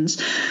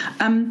Puritans.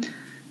 And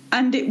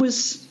it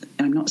was,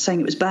 I'm not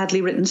saying it was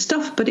badly written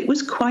stuff, but it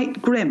was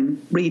quite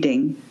grim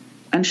reading.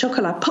 And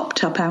Chocolat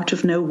popped up out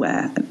of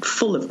nowhere,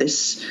 full of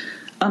this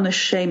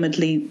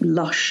unashamedly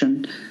lush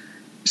and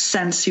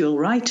sensual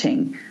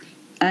writing.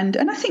 And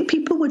I think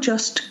people were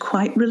just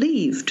quite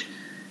relieved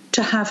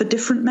to have a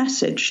different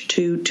message,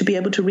 to be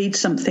able to read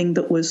something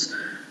that was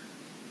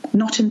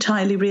not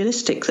entirely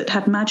realistic, that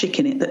had magic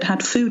in it, that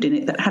had food in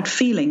it, that had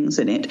feelings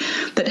in it,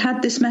 that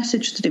had this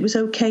message that it was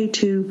okay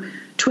to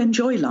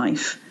enjoy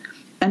life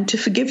and to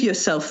forgive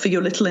yourself for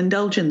your little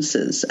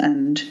indulgences.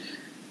 And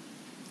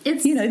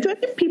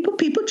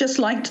people just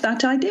liked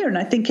that idea, and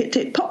I think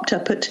it popped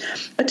up at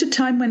a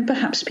time when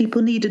perhaps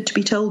people needed to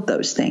be told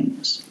those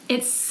things.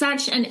 It's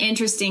such an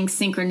interesting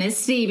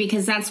synchronicity,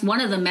 because that's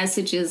one of the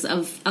messages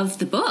of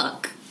the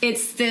book.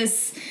 It's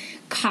this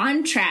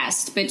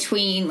contrast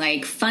between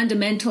like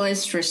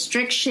fundamentalist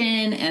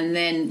restriction and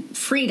then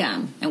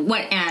freedom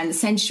and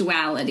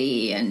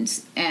sensuality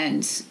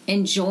and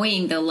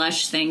enjoying the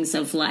lush things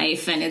of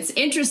life. And it's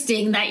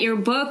interesting that your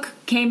book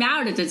came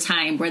out at a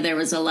time where there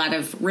was a lot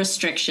of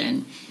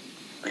restriction.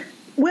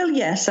 Well,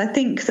 yes, I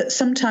think that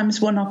sometimes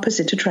one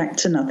opposite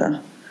attracts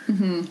another.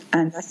 Mm-hmm.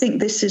 And I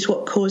think this is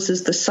what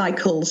causes the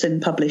cycles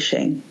in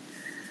publishing.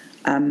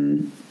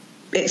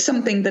 It's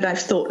something that I've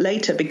thought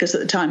later, because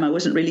at the time I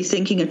wasn't really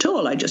thinking at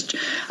all. I just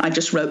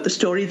wrote the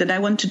story that I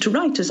wanted to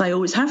write, as I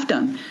always have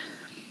done.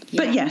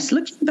 Yeah. But yes,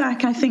 looking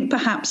back, I think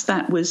perhaps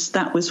that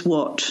was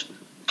what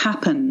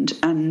happened,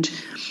 and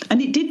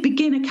it did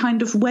begin a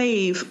kind of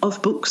wave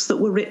of books that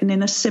were written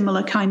in a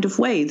similar kind of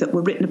way, that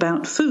were written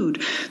about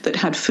food, that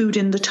had food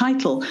in the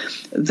title,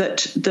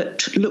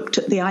 that looked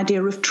at the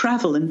idea of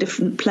travel and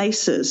different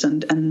places,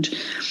 and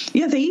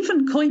they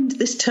even coined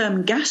this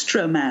term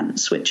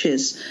gastromance, which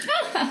is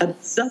a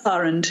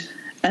bizarre and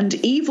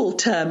evil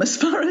term as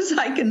far as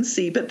I can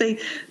see, but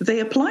they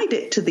applied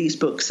it to these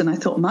books, and I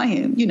thought,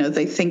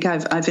 they think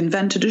I've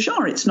invented a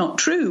genre. It's not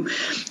true.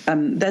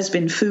 There's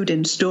been food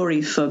in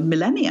story for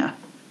millennia.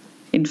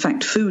 In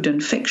fact, food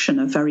and fiction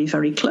are very,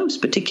 very close,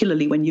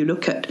 particularly when you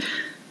look at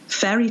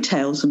fairy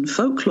tales and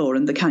folklore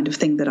and the kind of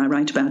thing that I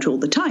write about all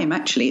the time.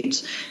 Actually,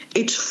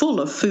 it's full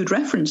of food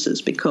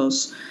references,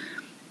 because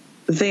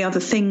they are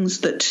the things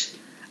that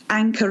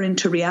anchor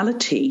into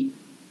reality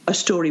a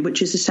story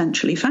which is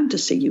essentially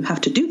fantasy. You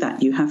have to do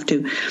that. You have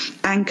to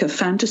anchor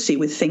fantasy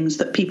with things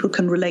that people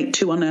can relate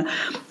to on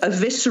a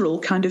visceral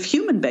kind of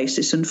human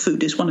basis, and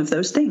food is one of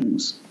those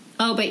things.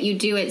 Oh, but you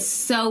do it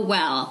so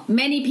well.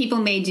 Many people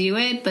may do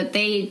it, but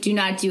they do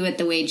not do it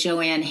the way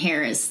Joanne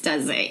Harris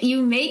does it.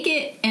 You make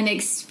it an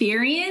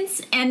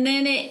experience, and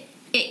then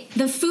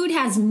the food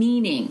has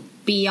meaning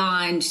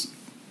beyond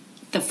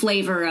the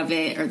flavor of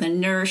it or the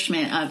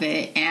nourishment of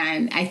it.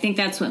 And I think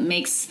that's what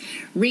makes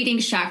reading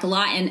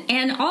Chocolat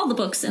and all the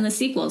books and the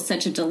sequels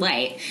such a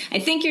delight. I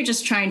think you're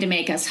just trying to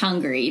make us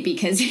hungry,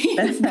 because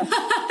Peaches.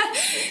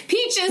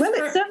 Well,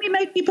 it certainly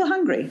made people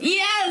hungry.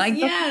 Yes, I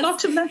got a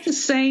lot of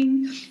letters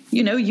saying,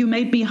 you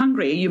made me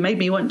hungry. You made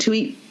me want to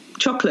eat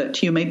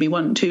chocolate. You made me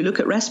want to look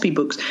at recipe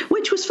books,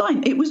 which was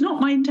fine. It was not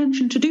my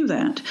intention to do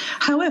that.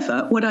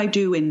 However, what I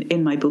do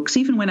in my books,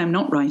 even when I'm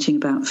not writing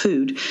about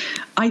food,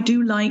 I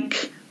do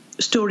like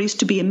stories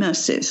to be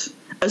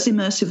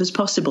immersive as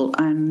possible,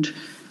 and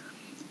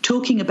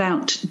talking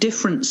about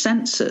different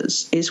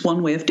senses is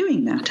one way of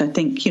doing that. I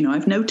think,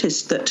 I've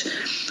noticed that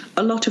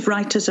a lot of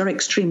writers are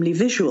extremely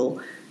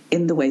visual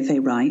in the way they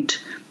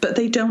write, but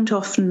they don't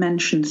often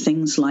mention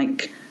things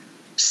like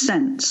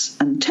scents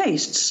and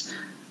tastes.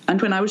 And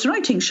when I was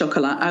writing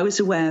Chocolat, I was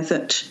aware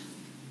that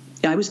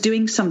I was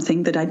doing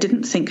something that I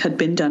didn't think had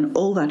been done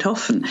all that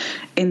often,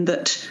 in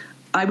that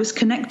I was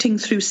connecting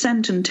through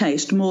scent and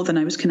taste more than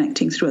I was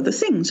connecting through other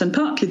things. And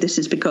partly this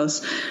is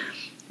because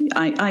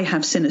I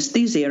have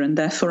synesthesia, and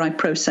therefore I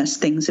process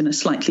things in a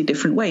slightly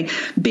different way.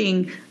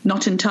 Being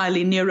not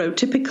entirely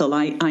neurotypical,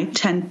 I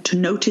tend to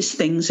notice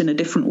things in a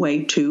different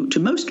way to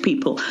most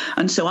people.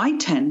 And so I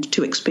tend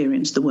to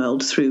experience the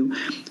world through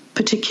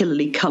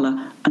particularly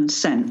colour and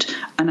scent.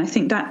 And I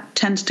think that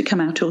tends to come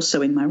out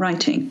also in my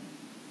writing.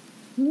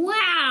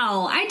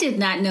 Wow, I did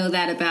not know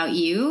that about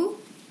you.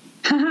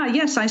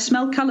 Yes, I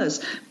smell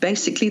colours.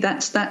 Basically,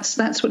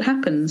 that's what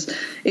happens.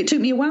 It took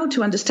me a while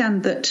to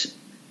understand that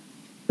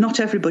not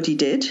everybody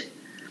did,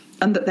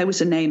 and that there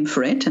was a name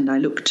for it. And I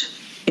looked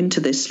into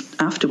this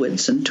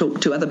afterwards and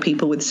talked to other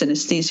people with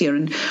synesthesia,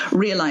 and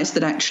realised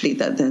that actually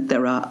that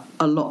there are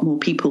a lot more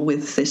people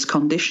with this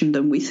condition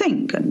than we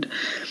think, and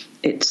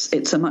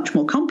it's a much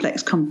more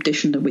complex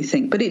condition than we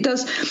think. But it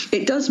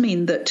does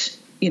mean that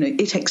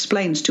it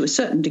explains to a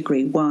certain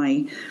degree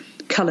why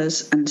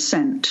colours and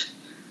scent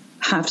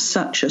have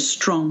such a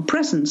strong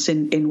presence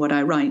in what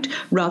I write,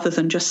 rather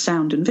than just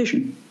sound and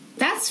vision.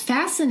 That's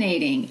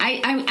fascinating.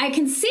 I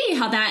can see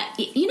how that,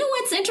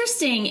 what's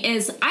interesting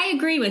is I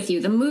agree with you.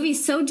 The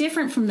movie's so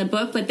different from the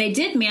book, but they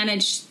did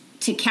manage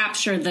to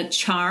capture the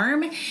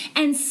charm.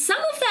 And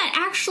some of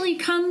that actually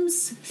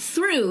comes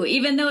through,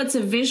 even though it's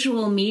a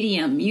visual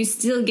medium. You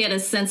still get a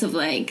sense of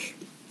like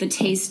the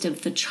taste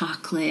of the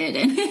chocolate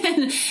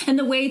and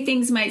the way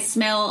things might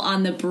smell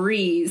on the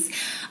breeze.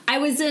 I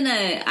was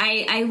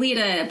I lead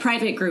a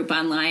private group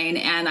online,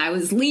 and I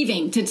was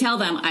leaving to tell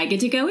them I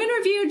get to go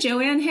interview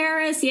Joanne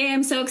Harris. Yay,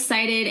 I'm so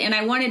excited. And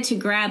I wanted to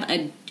grab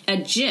a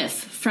GIF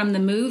from the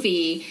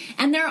movie,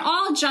 and they're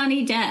all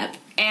Johnny Depp.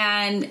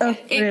 And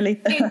really?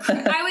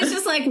 I was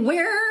just like,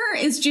 where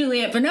is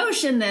Juliette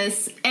Binoche in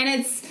this? And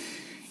it's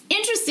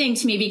interesting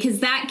to me because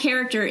that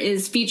character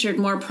is featured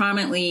more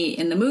prominently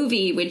in the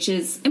movie, which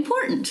is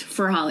important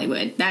for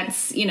Hollywood.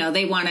 That's,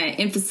 they want to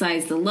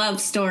emphasize the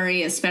love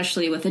story,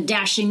 especially with a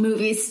dashing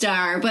movie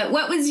star. But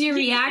what was your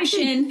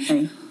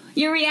reaction?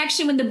 Your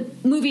reaction when the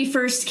movie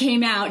first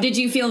came out? Did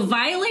you feel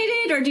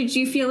violated, or did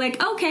you feel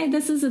like, okay,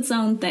 this is its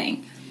own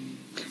thing?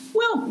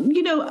 Well,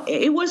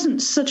 it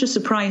wasn't such a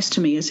surprise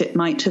to me as it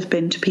might have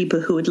been to people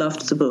who had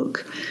loved the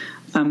book,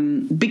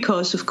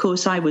 because, of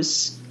course, I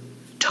was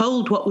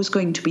told what was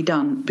going to be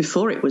done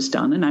before it was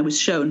done, and I was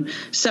shown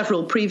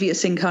several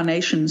previous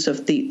incarnations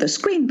of the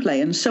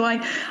screenplay, and so I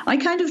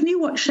kind of knew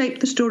what shape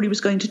the story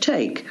was going to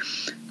take.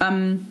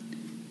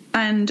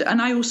 And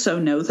I also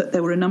know that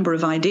there were a number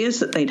of ideas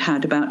that they'd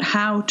had about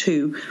how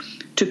to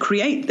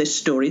create this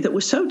story that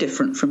was so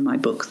different from my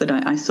book that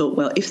I thought,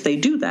 well, if they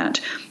do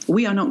that,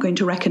 we are not going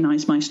to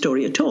recognize my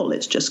story at all.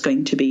 It's just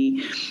going to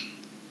be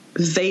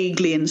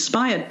vaguely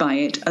inspired by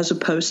it as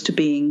opposed to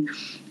being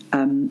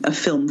a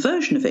film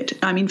version of it.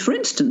 I mean, for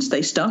instance,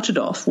 they started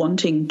off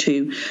wanting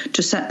to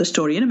set the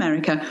story in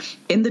America,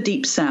 in the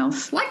Deep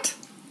South. What?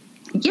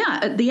 Yeah,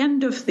 at the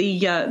end of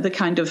the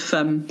kind of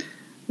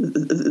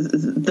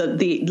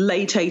the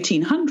late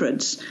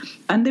 1800s,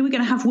 and they were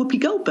going to have Whoopi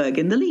Goldberg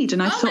in the lead.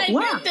 And I thought,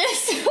 wow,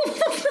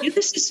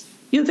 this is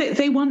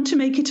they want to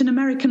make it an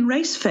American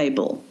race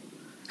fable.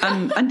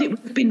 And it would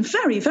have been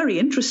very, very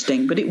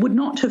interesting, but it would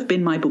not have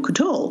been my book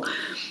at all.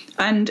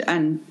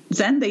 And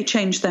then they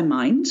changed their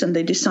minds and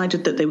they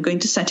decided that they were going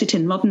to set it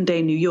in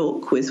modern-day New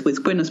York with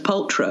Gwyneth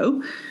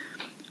Paltrow.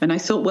 And I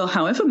thought, well,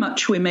 however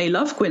much we may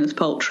love Gwyneth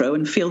Paltrow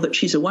and feel that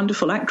she's a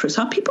wonderful actress,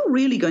 are people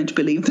really going to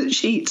believe that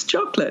she eats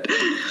chocolate?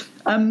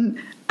 And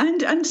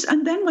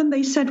then when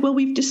they said, well,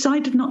 we've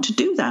decided not to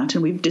do that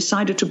and we've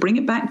decided to bring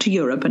it back to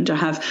Europe and to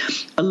have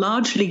a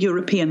largely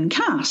European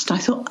cast, I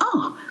thought,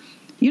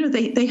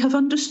 they have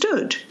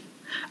understood.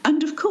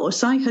 And, of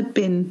course, I had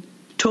been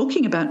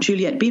talking about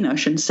Juliette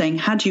Binoche and saying,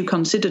 had you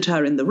considered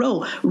her in the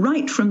role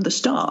right from the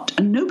start?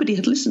 And nobody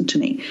had listened to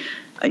me.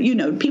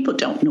 People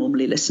don't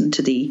normally listen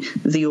to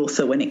the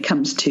author when it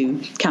comes to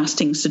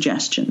casting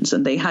suggestions,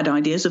 and they had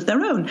ideas of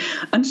their own.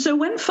 And so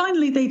when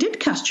finally they did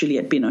cast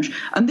Juliette Binoche,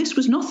 and this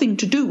was nothing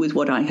to do with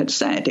what I had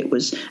said, it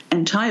was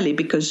entirely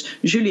because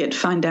Juliette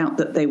found out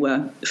that they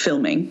were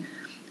filming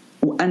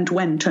and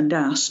went and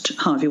asked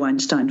Harvey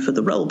Weinstein for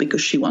the role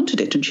because she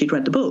wanted it and she'd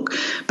read the book.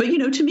 But,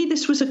 to me,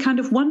 this was a kind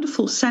of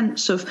wonderful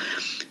sense of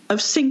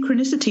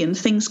synchronicity and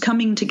things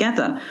coming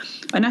together.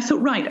 And I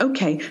thought, right,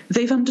 okay,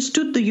 they've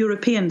understood the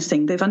European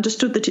thing. They've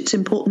understood that it's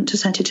important to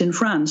set it in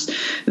France.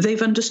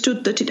 They've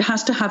understood that it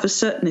has to have a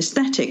certain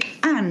aesthetic.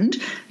 And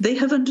they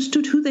have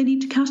understood who they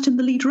need to cast in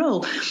the lead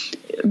role.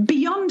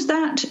 Beyond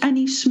that,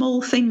 any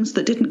small things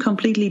that didn't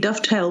completely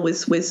dovetail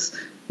with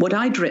what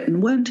I'd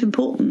written weren't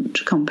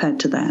important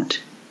compared to that.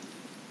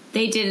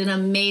 They did an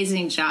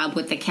amazing job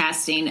with the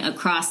casting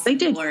across the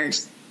board.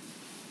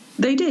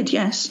 They did,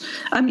 yes.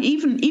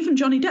 Even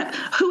Johnny Depp,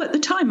 who at the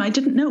time I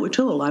didn't know at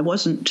all. I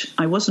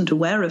wasn't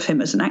aware of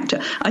him as an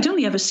actor. I'd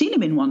only ever seen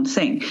him in one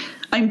thing.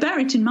 I bear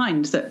it in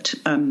mind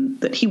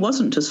that he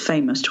wasn't as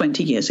famous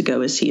 20 years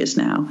ago as he is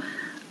now.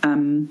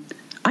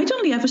 I'd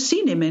only ever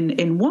seen him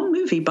in one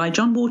movie by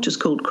John Waters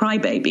called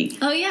Crybaby.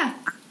 Oh, yeah.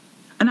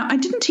 And I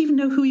didn't even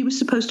know who he was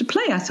supposed to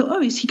play. I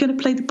thought, is he going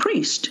to play the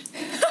priest?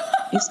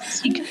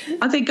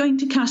 Are they going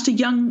to cast a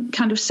young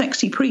kind of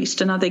sexy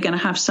priest, and are they going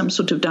to have some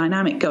sort of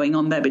dynamic going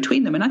on there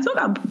between them? And I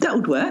thought that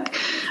would work.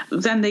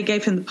 Then they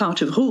gave him the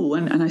part of Roux,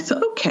 and I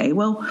thought, okay,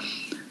 well,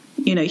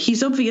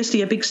 he's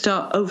obviously a big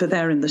star over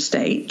there in the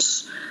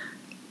States.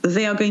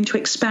 They are going to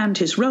expand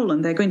his role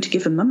and they're going to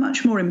give him a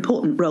much more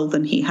important role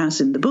than he has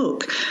in the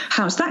book.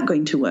 How's that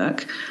going to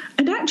work?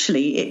 And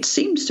actually, it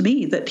seems to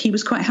me that he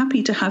was quite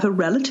happy to have a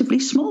relatively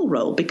small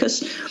role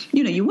because,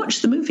 you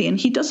watch the movie and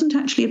he doesn't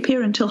actually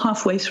appear until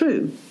halfway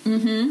through.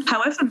 Mm-hmm.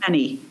 However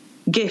many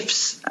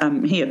gifts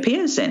he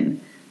appears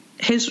in,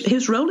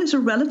 his role is a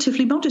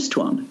relatively modest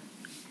one.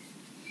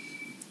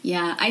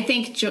 Yeah, I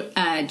think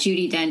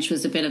Judi Dench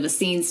was a bit of a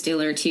scene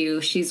stealer, too.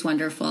 She's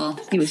wonderful.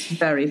 He was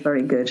very,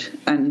 very good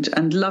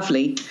and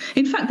lovely.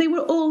 In fact, they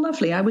were all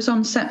lovely. I was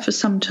on set for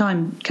some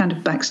time kind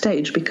of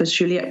backstage because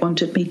Juliette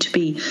wanted me to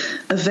be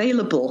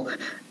available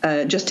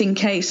just in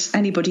case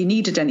anybody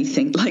needed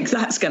anything like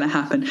that's going to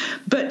happen.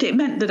 But it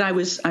meant that I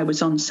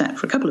was on set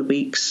for a couple of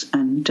weeks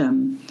and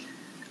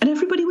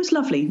everybody was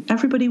lovely.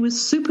 Everybody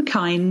was super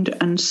kind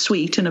and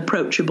sweet and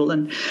approachable,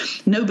 and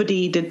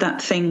nobody did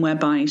that thing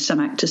whereby some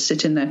actors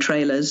sit in their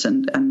trailers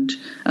and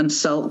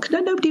sulk. No,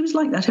 nobody was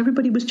like that.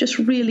 Everybody was just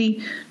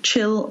really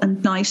chill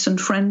and nice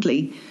and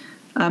friendly.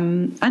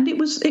 And it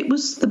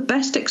was the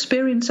best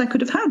experience I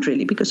could have had,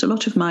 really, because a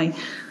lot of my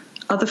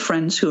other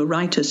friends who are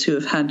writers who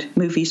have had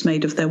movies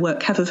made of their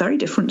work have a very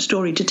different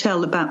story to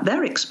tell about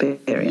their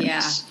experience.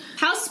 Yeah.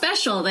 How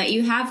special that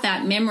you have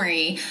that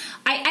memory.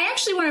 I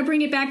actually want to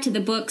bring it back to the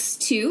books,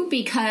 too,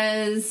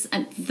 because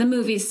the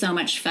movie's so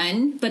much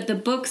fun, but the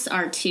books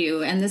are,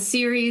 too. And the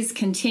series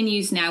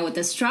continues now with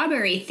The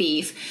Strawberry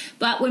Thief.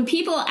 But when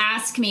people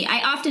ask me,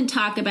 I often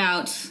talk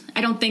about, I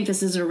don't think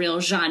this is a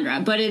real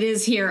genre, but it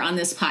is here on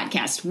this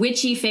podcast.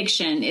 Witchy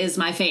fiction is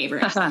my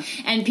favorite.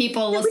 And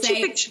people will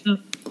say...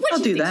 Fiction. I'll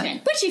do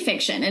that. Witchy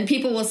fiction. And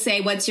people will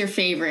say, what's your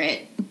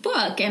favorite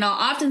book? And I'll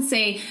often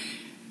say...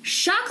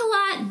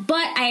 Chocolat,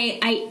 but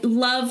I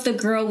love The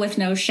Girl with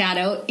No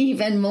Shadow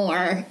even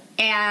more,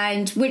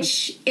 and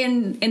which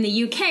in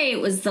the UK it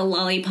was The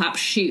Lollipop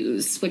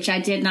Shoes, which I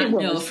did not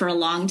know for a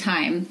long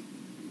time.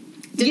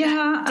 Did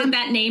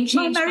that name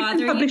change?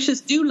 American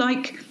publishers do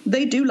like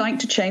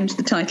to change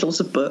the titles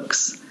of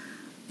books,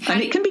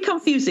 and it can be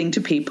confusing to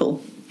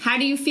people. How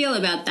do you feel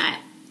about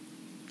that?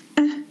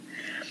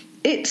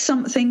 It's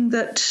something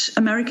that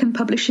American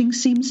publishing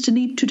seems to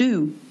need to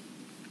do.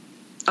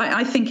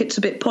 I think it's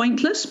a bit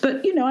pointless,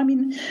 but,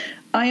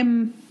 I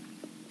am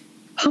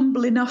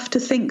humble enough to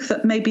think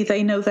that maybe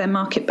they know their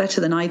market better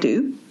than I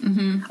do.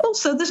 Mm-hmm.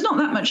 Also, there's not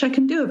that much I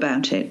can do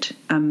about it.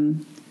 I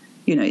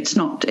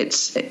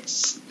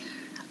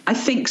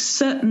think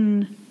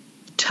certain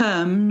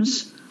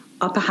terms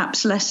are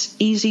perhaps less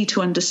easy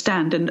to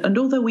understand. And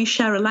although we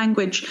share a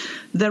language,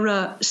 there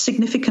are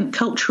significant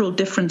cultural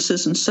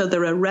differences. And so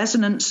there are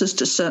resonances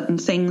to certain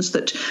things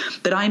that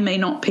I may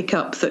not pick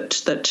up,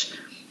 that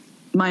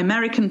my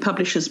American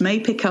publishers may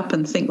pick up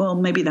and think, well,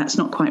 maybe that's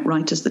not quite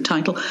right as the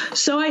title.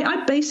 So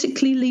I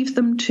basically leave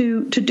them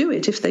to do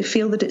it if they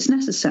feel that it's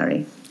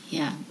necessary.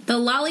 Yeah. The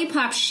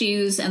Lollipop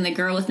Shoes and The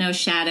Girl with No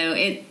Shadow,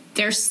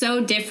 they're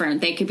so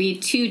different. They could be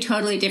two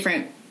totally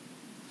different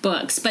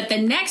books. But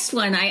the next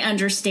one I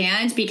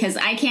understand because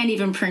I can't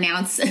even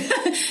pronounce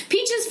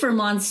Peaches for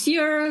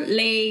Monsieur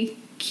Le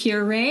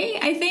Curé,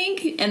 I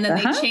think, and then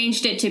they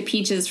changed it to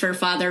Peaches for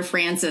Father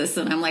Francis,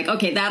 and I'm like,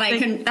 okay, that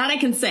I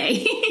can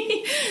say.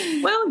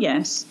 Well,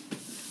 yes.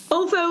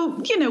 Although,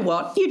 you know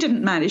what, you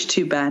didn't manage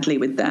too badly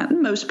with that.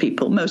 Most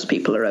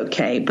people are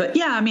okay. But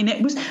yeah,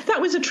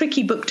 that was a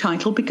tricky book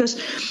title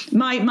because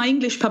my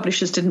English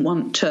publishers didn't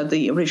want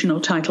the original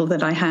title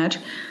that I had.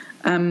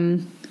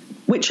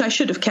 Which I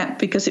should have kept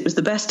because it was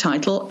the best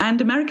title,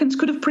 and Americans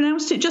could have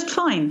pronounced it just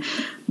fine.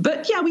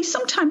 But yeah, we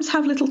sometimes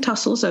have little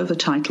tussles over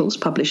titles,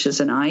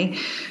 publishers and I,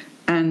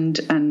 and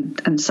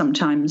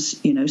sometimes,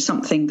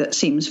 something that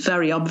seems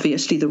very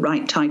obviously the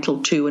right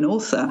title to an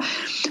author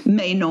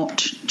may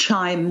not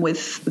chime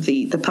with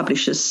the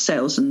publisher's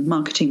sales and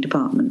marketing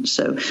department.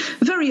 So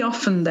very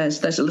often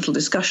there's a little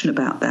discussion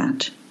about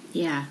that.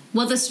 Yeah.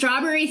 Well, The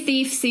Strawberry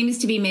Thief seems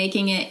to be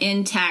making it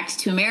intact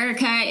to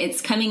America. It's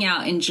coming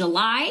out in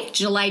July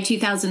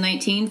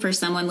 2019 for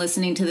someone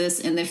listening to this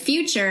in the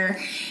future.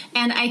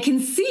 And I can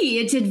see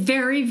it did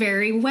very,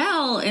 very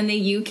well in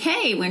the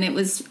UK when it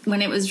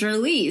was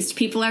released.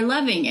 People are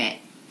loving it.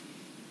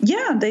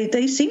 Yeah,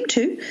 they seem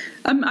to.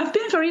 I've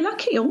been very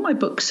lucky. All my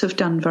books have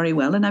done very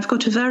well, and I've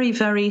got a very,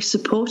 very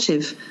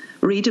supportive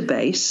reader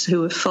base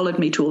who have followed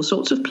me to all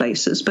sorts of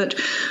places, but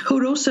who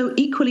are also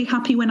equally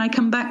happy when I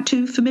come back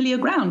to familiar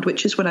ground,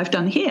 which is what I've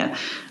done here.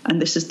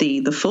 And this is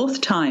the fourth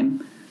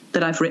time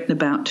that I've written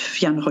about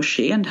Vianne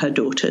Rocher and her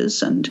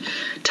daughters, and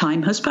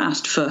time has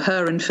passed for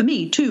her and for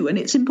me too. And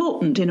it's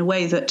important in a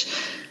way that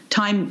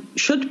time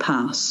should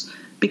pass,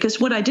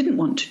 because what I didn't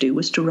want to do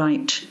was to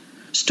write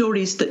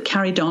stories that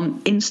carried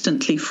on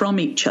instantly from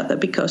each other,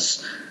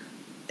 because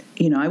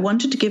I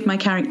wanted to give my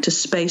characters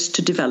space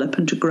to develop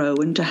and to grow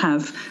and to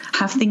have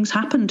things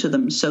happen to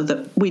them, so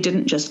that we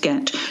didn't just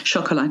get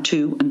Chocolat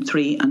 2 and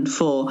 3 and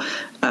 4.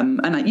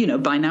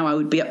 By now I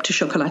would be up to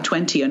Chocolat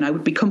 20 and I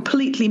would be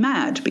completely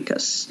mad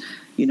because,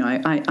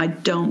 I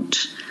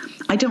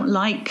don't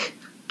like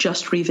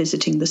just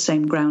revisiting the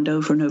same ground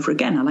over and over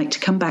again. I like to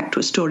come back to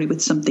a story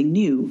with something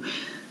new,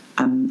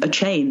 a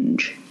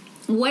change.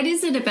 What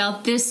is it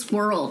about this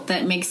world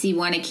that makes you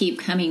want to keep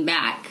coming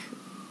back?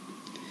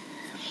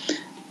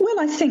 Well,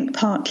 I think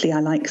partly I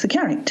like the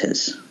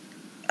characters.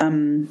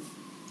 I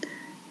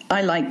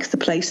like the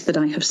place that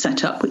I have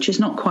set up, which is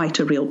not quite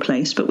a real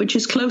place, but which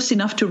is close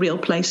enough to real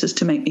places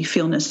to make me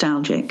feel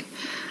nostalgic.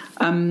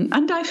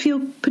 And I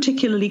feel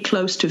particularly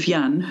close to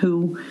Vianne,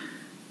 who,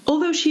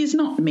 although she is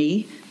not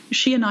me,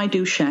 she and I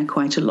do share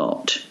quite a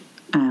lot.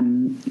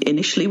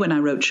 Initially, when I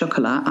wrote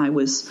Chocolat, I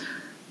was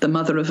the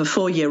mother of a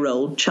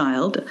 4-year-old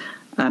child,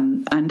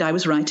 and I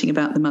was writing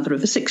about the mother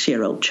of a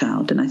 6-year-old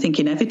child. And I think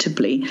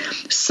inevitably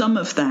some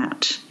of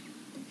that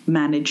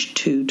managed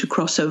to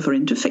cross over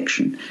into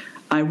fiction.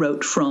 I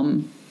wrote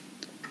from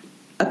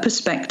a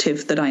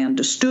perspective that I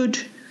understood,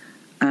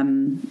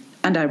 and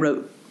I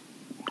wrote,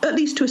 at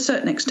least to a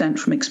certain extent,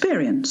 from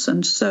experience.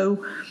 And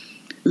so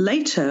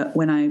later,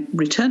 when I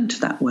returned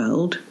to that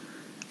world,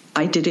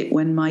 I did it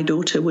when my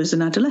daughter was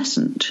an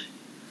adolescent.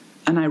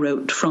 And I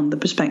wrote from the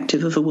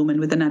perspective of a woman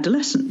with an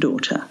adolescent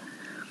daughter.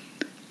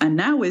 And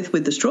now with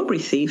The Strawberry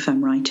Thief,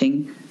 I'm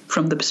writing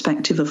from the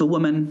perspective of a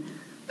woman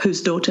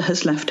whose daughter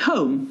has left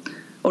home,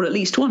 or at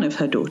least one of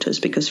her daughters,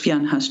 because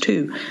Vianne has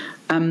two.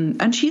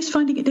 And she is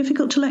finding it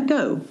difficult to let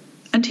go.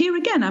 And here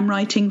again, I'm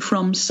writing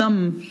from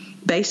some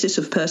basis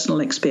of personal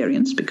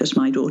experience, because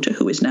my daughter,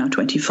 who is now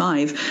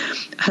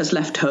 25, has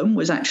left home,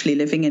 was actually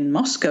living in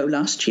Moscow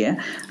last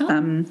year.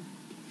 Oh.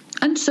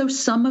 And so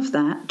some of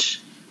that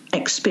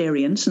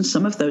experience and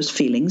some of those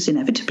feelings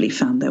inevitably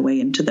found their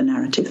way into the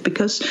narrative,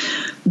 because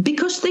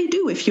they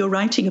do. If you're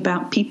writing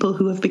about people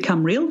who have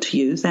become real to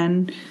you,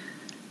 then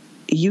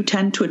you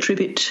tend to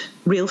attribute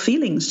real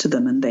feelings to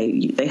them, and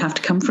they have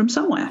to come from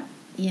somewhere.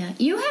 Yeah,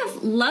 you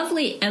have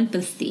lovely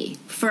empathy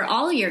for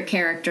all your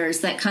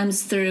characters that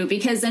comes through,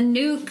 because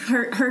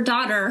her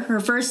daughter, her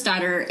first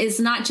daughter, is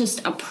not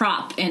just a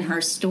prop in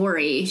her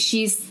story.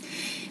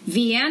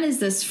 Vianne is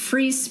this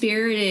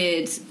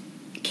free-spirited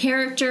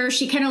character.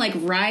 She kind of like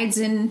rides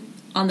in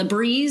on the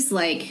breeze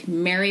like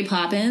Mary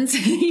Poppins.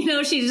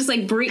 She just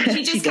like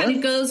she just kind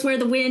of goes where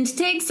the wind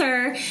takes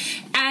her,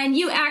 and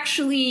you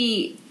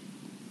actually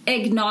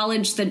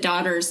acknowledge the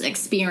daughter's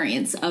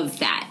experience of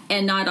that,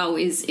 and not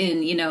always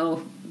in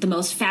the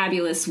most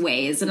fabulous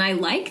ways. And I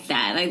like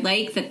that. I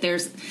like that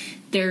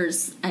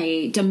there's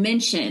a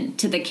dimension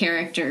to the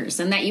characters,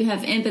 and that you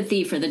have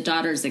empathy for the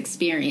daughter's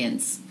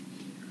experience.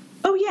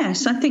 Oh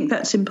yes, I think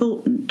that's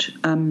important.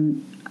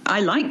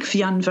 I like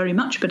Vianne very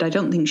much, but I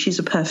don't think she's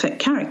a perfect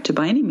character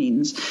by any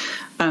means.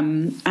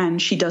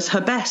 And she does her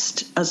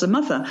best as a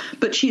mother,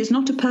 but she is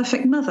not a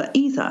perfect mother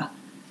either.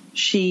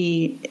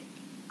 She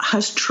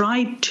has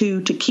tried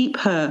to keep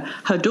her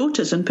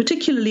daughters, and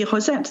particularly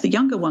Rosette, the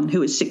younger one,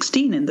 who is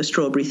 16 in The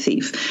Strawberry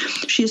Thief,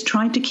 she has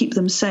tried to keep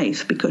them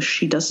safe, because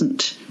she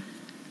doesn't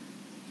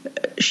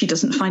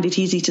find it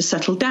easy to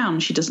settle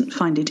down. She doesn't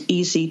find it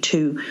easy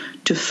to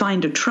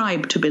find a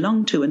tribe to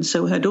belong to. And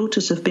so her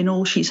daughters have been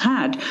all she's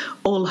had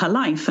all her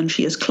life, and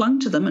she has clung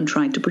to them and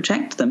tried to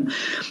protect them,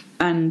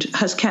 and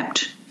has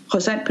kept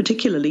Rosette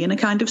particularly in a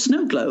kind of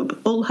snow globe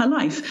all her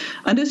life.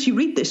 And as you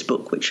read this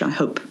book, which I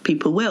hope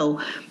people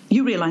will,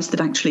 you realize that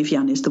actually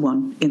Vianne is the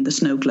one in the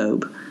snow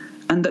globe,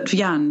 and that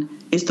Vianne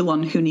is the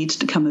one who needs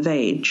to come of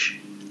age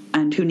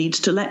and who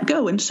needs to let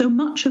go. And so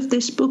much of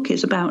this book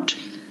is about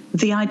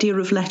the idea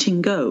of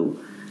letting go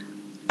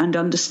and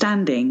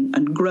understanding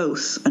and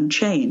growth and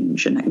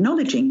change and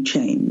acknowledging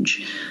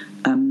change,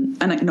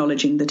 and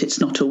acknowledging that it's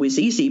not always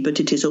easy, but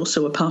it is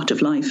also a part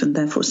of life, and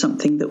therefore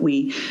something that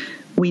we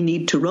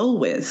need to roll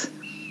with.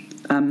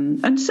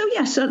 And so,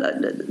 yes,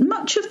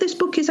 much of this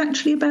book is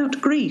actually about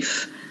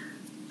grief,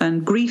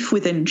 and grief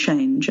within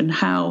change, and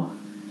how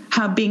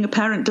being a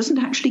parent doesn't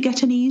actually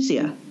get any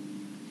easier.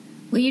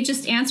 Well, you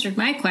just answered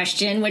my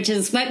question, which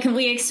is, what can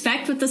we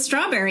expect with The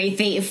Strawberry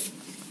Thief?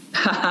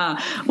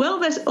 Well,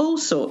 there's all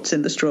sorts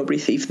in The Strawberry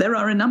Thief. There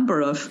are a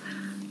number of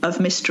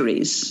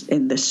mysteries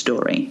in this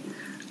story.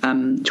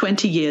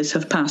 20 years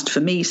have passed for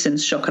me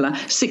since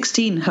Chocolat.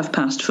 16 have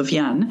passed for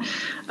Vianne.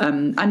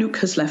 Anouk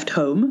has left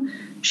home.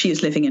 She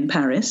is living in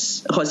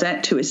Paris.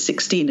 Rosette, who is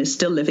 16, is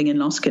still living in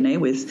Lansquenet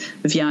with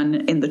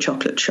Vianne in the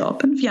chocolate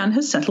shop. And Vianne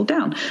has settled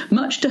down.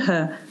 Much to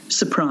her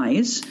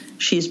surprise,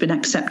 she has been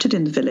accepted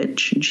in the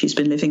village, and she's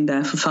been living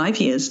there for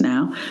 5 years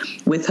now.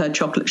 With her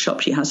chocolate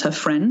shop, she has her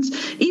friends.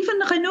 Even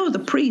Renaud, the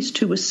priest,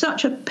 who was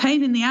such a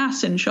pain in the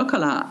ass in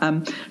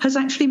Chocolat, has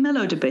actually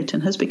mellowed a bit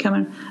and has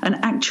become an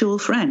actual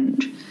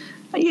friend.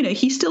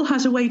 He still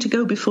has a way to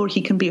go before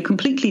he can be a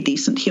completely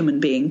decent human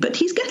being, but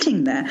he's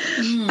getting there.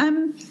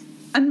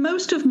 And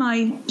most of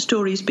my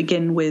stories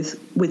begin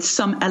with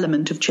some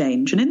element of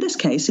change. And in this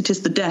case, it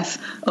is the death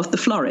of the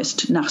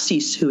florist,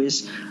 Narcisse, who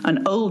is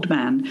an old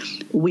man.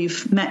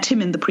 We've met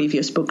him in the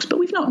previous books, but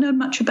we've not known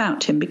much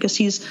about him because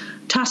he's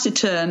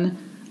taciturn,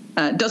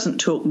 doesn't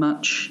talk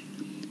much.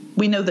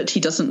 We know that he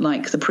doesn't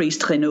like the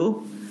priest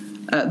Renaud,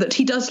 that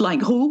he does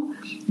like Roux,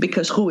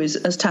 because Roux is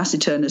as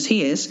taciturn as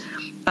he is.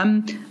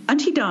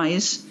 And he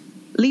dies,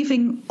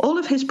 leaving all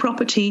of his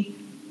property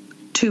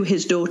to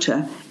his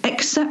daughter,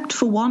 except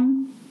for one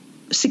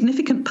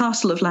significant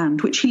parcel of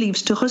land, which he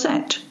leaves to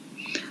Rosette.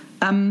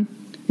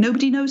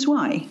 Nobody knows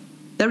why.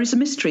 There is a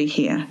mystery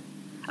here.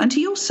 And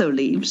he also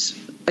leaves,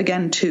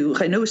 again to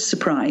Renaud's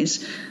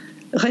surprise,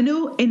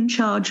 Renaud in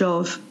charge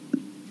of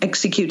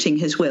executing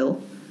his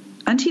will,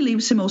 and he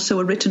leaves him also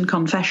a written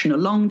confession, a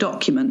long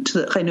document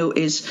that Renaud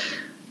is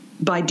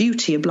by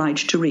duty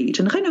obliged to read.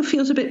 And Renaud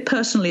feels a bit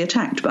personally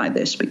attacked by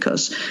this,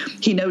 because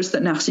he knows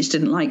that Narcisse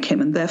didn't like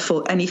him, and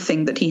therefore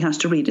anything that he has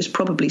to read is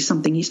probably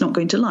something he's not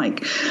going to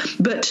like.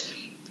 But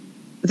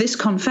this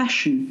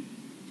confession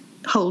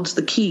holds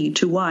the key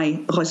to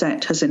why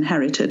Rosette has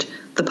inherited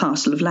the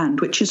parcel of land,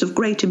 which is of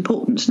great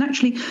importance. And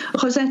actually,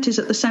 Rosette is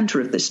at the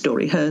centre of this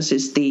story. Hers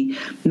is the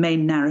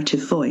main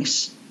narrative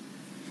voice.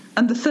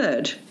 And the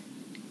third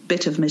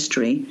bit of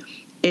mystery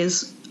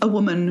is a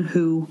woman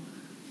who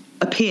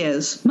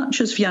appears, much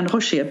as Vianne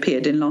Rocher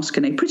appeared in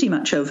Lansquenet, pretty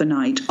much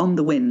overnight on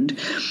the wind,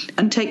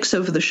 and takes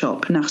over the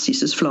shop,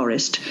 Narcisse's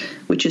florist,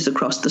 which is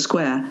across the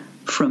square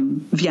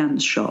from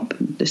Vianne's shop.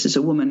 This is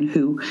a woman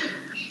who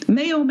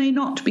may or may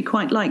not be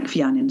quite like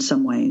Vianne in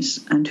some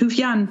ways, and who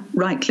Vianne,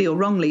 rightly or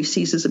wrongly,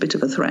 sees as a bit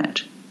of a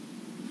threat.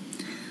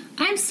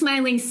 I'm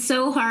smiling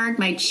so hard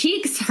my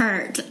cheeks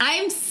hurt.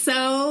 I'm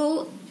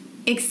so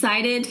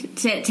excited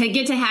to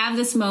get to have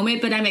this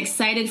moment, but I'm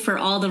excited for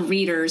all the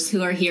readers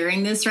who are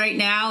hearing this right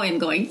now and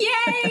going, yay,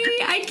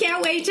 I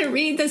can't wait to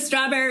read The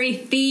Strawberry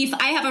Thief.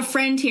 I have a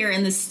friend here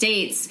in the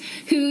States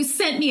who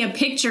sent me a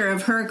picture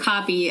of her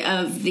copy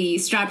of The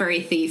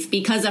Strawberry Thief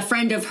because a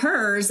friend of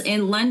hers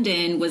in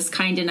London was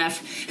kind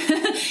enough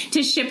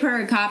to ship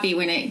her a copy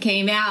when it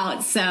came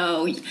out.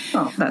 So,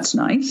 oh, that's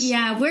nice.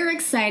 Yeah, we're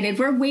excited.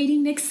 We're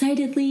waiting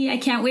excitedly. I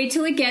can't wait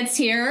till it gets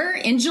here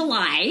in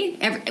July.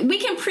 We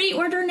can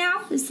pre-order now.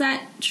 Is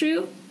that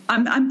true?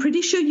 I'm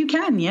pretty sure you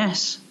can,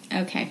 yes.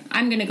 Okay.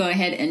 I'm going to go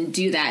ahead and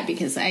do that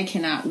because I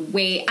cannot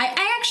wait.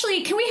 I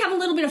actually, can we have a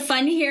little bit of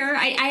fun here?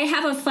 I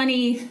have a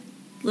funny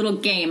little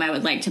game I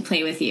would like to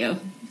play with you.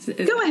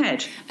 Go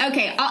ahead.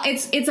 Okay.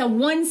 It's a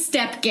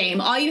one-step game.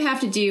 All you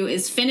have to do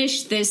is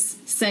finish this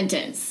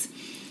sentence.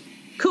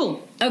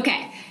 Cool.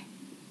 Okay.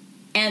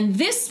 And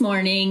this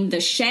morning,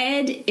 the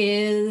shed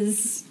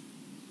is...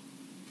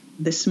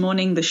 This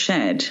morning, the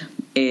shed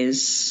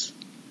is,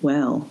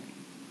 well,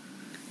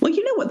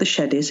 you know what the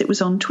shed is. It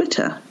was on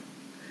Twitter.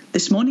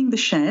 This morning, the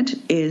shed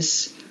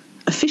is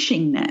a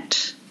fishing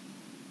net,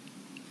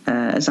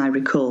 as I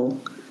recall,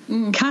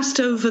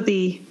 cast over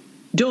the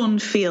dawn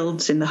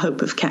fields in the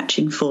hope of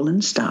catching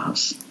fallen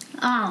stars.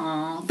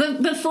 Oh,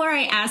 but before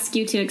I ask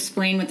you to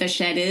explain what the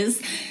shed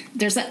is,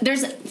 there's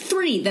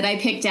 3 that I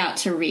picked out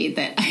to read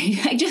that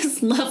I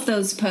just love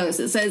those posts.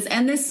 It says,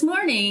 and this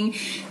morning,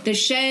 the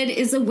shed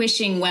is a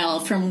wishing well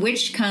from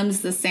which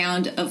comes the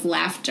sound of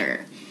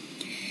laughter.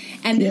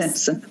 And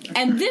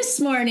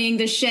this morning,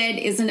 the shed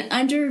is an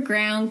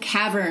underground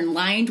cavern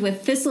lined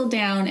with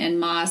thistledown and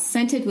moss,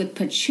 scented with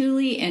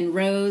patchouli and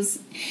rose,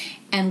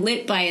 and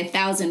lit by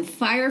 1,000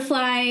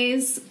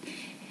 fireflies.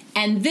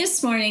 And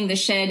this morning, the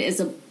shed is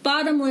a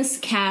bottomless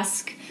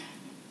cask,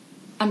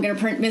 I'm going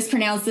to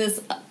mispronounce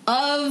this,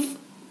 of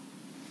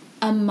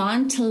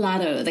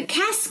Amontillado. The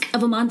cask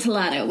of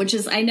Amontillado, which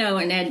is, I know,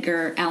 an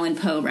Edgar Allan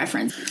Poe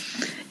reference.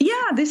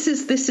 Yeah, this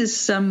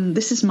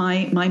is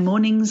my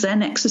morning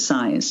Zen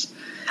exercise.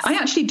 I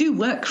actually do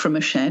work from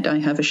a shed. I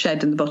have a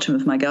shed in the bottom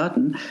of my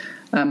garden.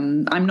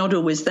 I'm not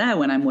always there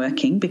when I'm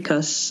working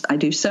because I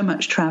do so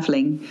much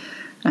traveling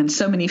and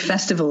so many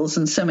festivals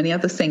and so many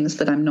other things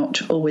that I'm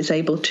not always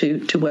able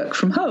to work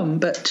from home.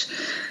 But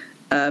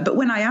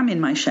when I am in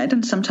my shed,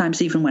 and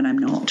sometimes even when I'm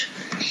not,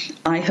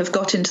 I have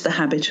got into the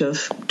habit of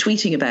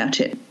tweeting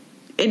about it.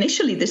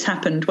 Initially, this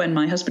happened when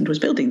my husband was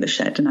building the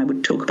shed, and I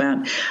would talk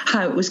about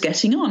how it was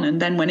getting on.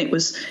 And then when it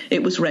was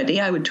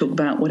ready, I would talk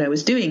about what I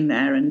was doing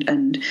there.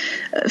 And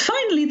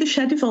finally, the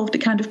shed evolved a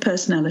kind of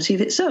personality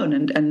of its own.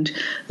 And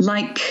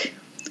like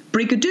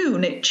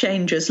Brigadoon, it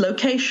changes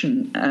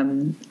location.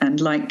 And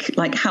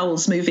like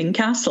Howl's Moving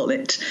Castle,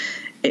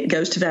 it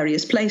goes to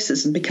various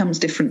places and becomes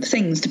different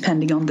things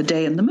depending on the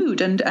day and the mood.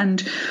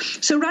 And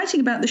so writing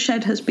about the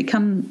shed has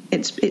become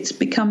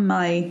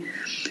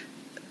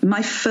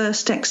my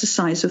first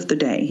exercise of the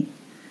day,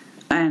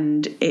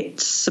 and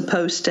it's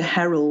supposed to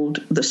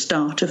herald the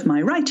start of my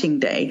writing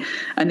day,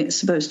 and it's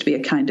supposed to be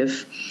a kind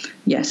of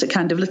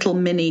little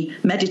mini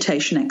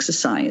meditation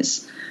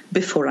exercise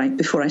before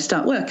I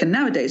start work. And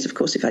nowadays, of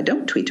course, if I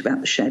don't tweet about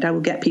the shed, I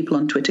will get people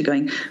on Twitter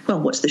going, well,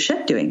 what's the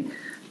shed doing?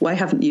 Why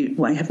haven't you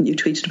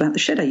tweeted about the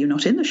shed? Are you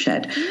not in the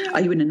shed?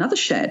 Are you in another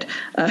shed?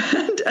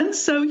 And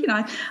so,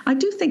 I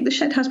do think the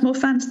shed has more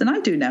fans than I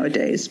do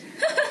nowadays.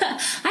 I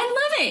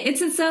love it.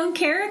 It's its own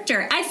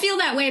character. I feel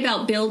that way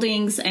about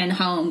buildings and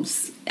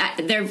homes.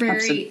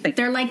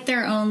 They're like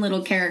their own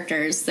little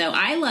characters. So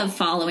I love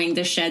following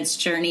the shed's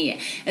journey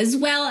as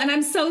well. And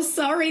I'm so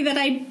sorry that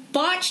I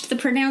botched the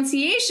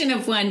pronunciation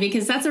of one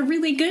because that's a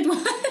really good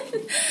one.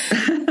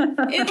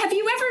 Have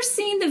you ever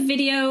seen the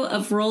video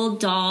of Roald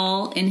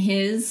Dahl in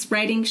his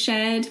writing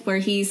shed where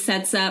he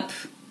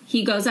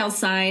goes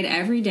outside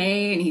every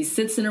day and he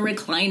sits in a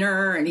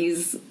recliner and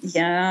he's...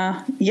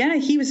 Yeah,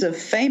 he was a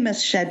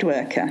famous shed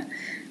worker.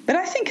 But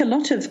I think a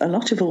lot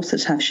of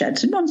authors have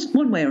sheds in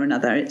one way or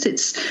another.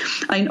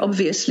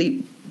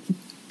 Obviously,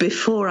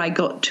 before I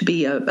got to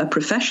be a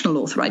professional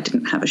author, I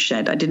didn't have a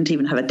shed. I didn't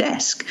even have a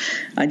desk.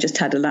 I just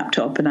had a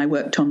laptop and I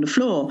worked on the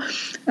floor.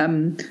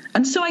 And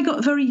so I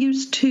got very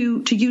used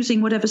to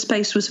using whatever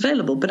space was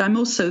available. But I'm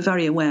also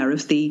very aware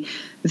of the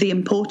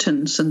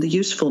importance and the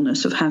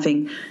usefulness of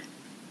having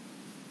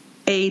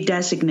a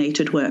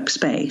designated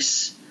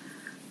workspace.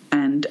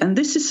 And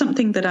this is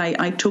something that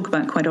I talk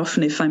about quite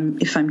often if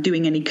I'm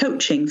doing any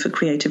coaching for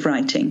creative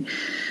writing,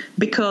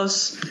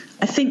 because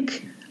I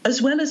think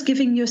as well as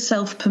giving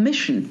yourself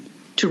permission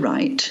to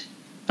write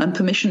and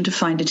permission to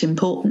find it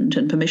important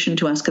and permission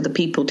to ask other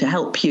people to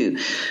help you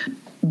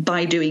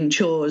by doing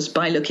chores,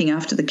 by looking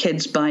after the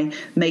kids, by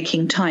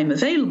making time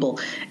available,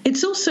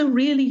 it's also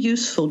really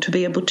useful to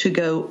be able to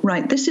go,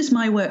 right, this is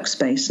my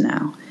workspace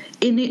now.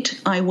 In it,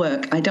 I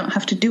work. I don't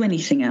have to do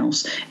anything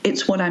else.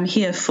 It's what I'm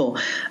here for.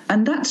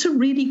 And that's a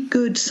really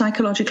good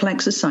psychological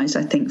exercise,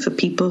 I think, for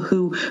people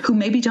who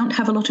maybe don't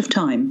have a lot of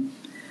time.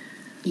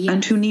 Yes.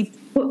 And who need to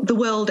put the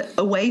world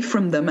away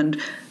from them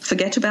and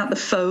forget about the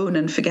phone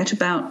and forget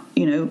about,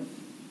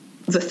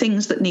 the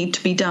things that need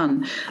to be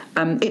done.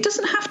 It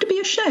doesn't have to be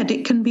a shed.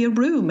 It can be a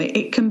room.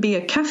 It can be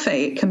a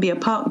cafe. It can be a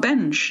park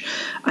bench.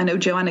 I know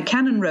Joanna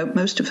Cannon wrote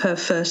most of her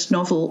first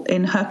novel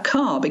in her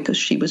car because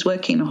she was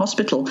working in a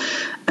hospital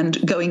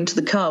and going to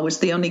the car was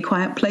the only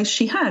quiet place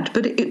she had,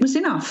 but it was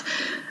enough.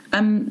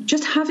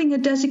 Just having a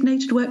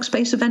designated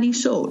workspace of any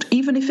sort,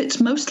 even if it's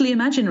mostly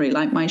imaginary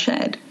like my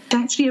shed, it's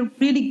actually a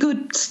really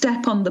good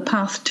step on the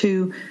path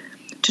to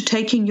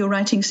taking your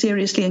writing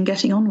seriously and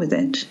getting on with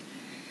it.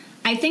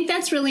 I think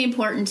that's really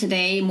important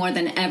today more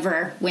than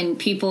ever when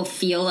people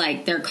feel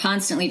like they're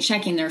constantly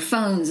checking their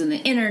phones and the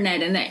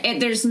internet, and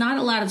there's not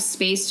a lot of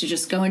space to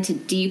just go into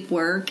deep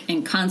work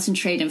and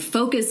concentrate and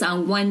focus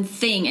on one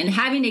thing, and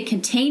having a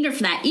container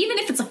for that, even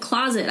if it's a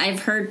closet.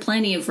 I've heard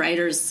plenty of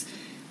writers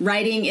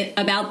writing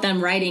about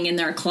them writing in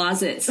their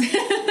closets.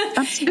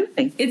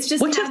 Absolutely. It's just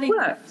whatever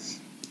works.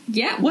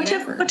 Yeah,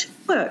 whatever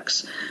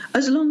works.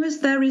 As long as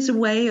there is a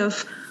way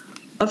of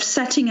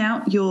setting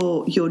out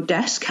your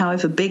desk,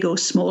 however big or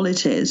small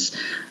it is,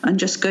 and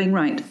just going,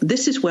 right,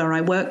 this is where I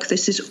work,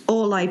 this is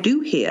all I do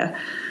here.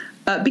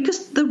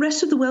 Because the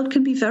rest of the world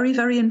can be very,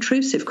 very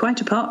intrusive,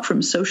 quite apart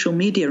from social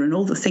media and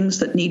all the things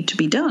that need to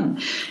be done.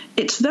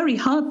 It's very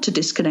hard to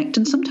disconnect,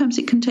 and sometimes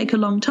it can take a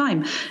long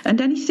time. And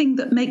anything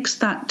that makes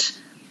that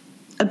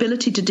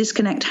ability to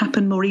disconnect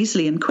happen more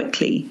easily and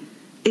quickly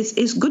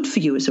is good for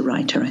you as a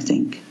writer, I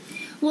think.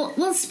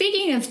 Well,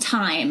 speaking of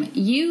time,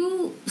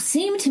 you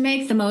seem to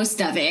make the most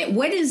of it.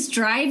 What is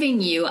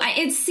driving you?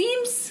 It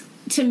seems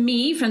to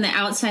me, from the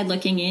outside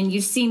looking in,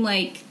 you seem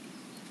like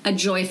a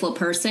joyful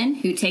person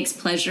who takes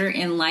pleasure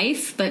in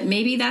life, but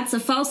maybe that's a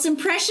false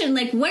impression.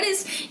 Like,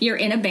 you're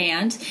in a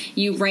band,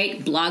 you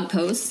write blog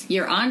posts,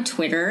 you're on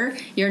Twitter,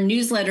 your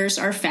newsletters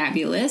are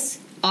fabulous.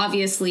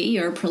 Obviously,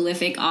 you're a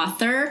prolific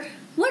author.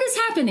 What is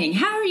happening?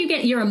 How are you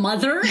you're a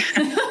mother?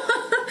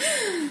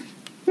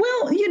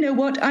 Well, you know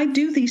what? I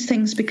do these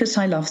things because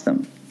I love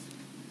them.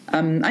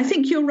 I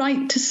think you're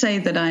right to say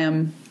that I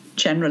am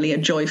generally a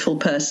joyful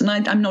person.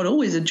 I'm not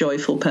always a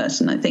joyful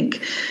person. I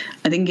think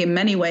in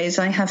many ways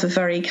I have a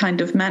very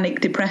kind of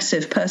manic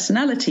depressive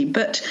personality,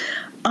 but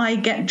I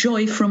get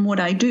joy from what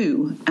I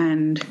do,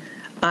 and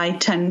I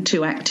tend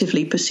to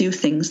actively pursue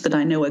things that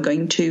I know are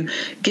going to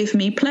give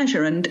me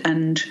pleasure,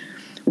 and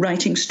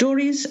writing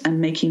stories and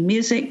making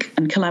music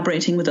and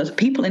collaborating with other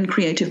people in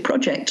creative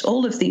projects,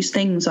 all of these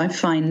things I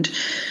find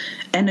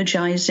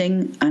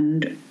energizing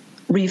and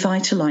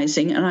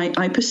revitalizing, and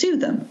I pursue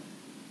them.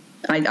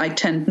 I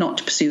tend not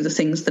to pursue the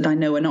things that I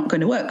know are not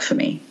going to work for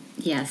me.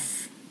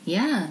 Yes.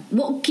 Yeah.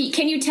 Well,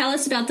 can you tell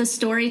us about the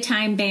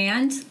Storytime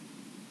Band?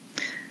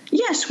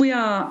 Yes, we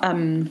are.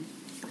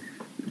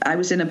 I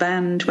was in a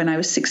band when I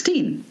was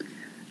 16.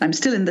 I'm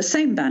still in the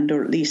same band,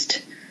 or at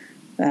least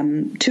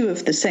two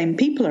of the same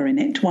people are in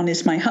it. One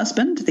is my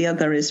husband, the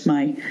other is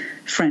my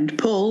friend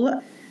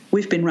Paul.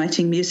 We've been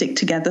writing music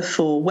together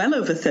for well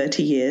over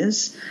 30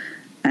 years,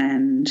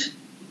 and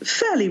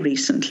fairly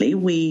recently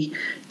we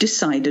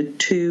decided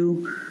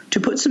to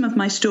put some of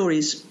my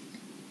stories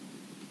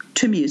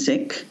to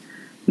music,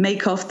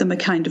 make of them a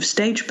kind of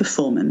stage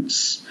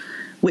performance,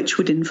 which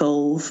would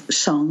involve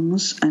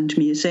songs and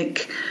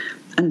music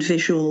and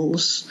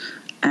visuals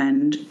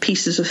and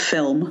pieces of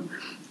film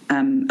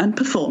and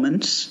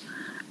performance,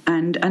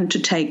 and to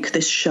take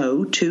this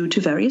show to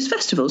various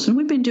festivals. And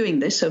we've been doing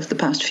this over the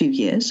past few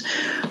years.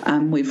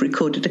 We've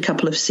recorded a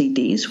couple of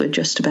CDs. We're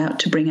just about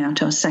to bring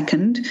out our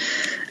second.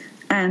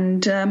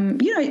 And,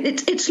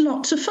 it's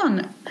lots of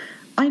fun.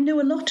 I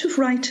know a lot of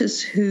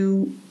writers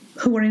who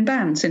are in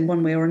bands in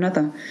one way or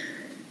another.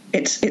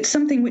 It's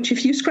something which,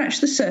 if you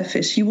scratch the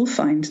surface, you will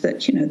find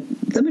that,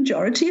 the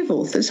majority of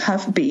authors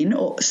have been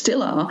or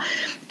still are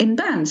in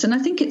bands. And I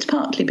think it's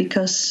partly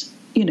because,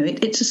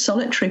 it's a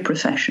solitary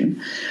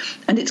profession,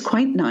 and it's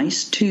quite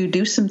nice to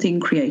do something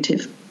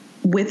creative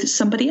with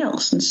somebody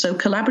else. And so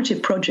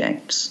collaborative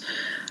projects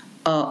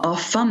are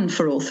fun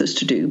for authors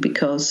to do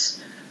because,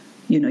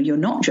 you're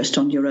not just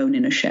on your own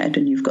in a shed,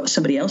 and you've got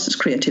somebody else's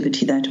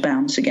creativity there to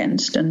bounce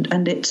against,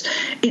 and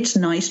it's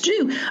nice to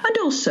do. And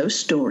also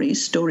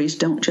stories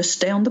don't just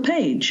stay on the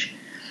page.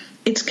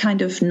 It's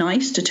kind of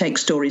nice to take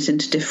stories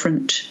into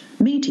different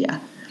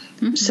media.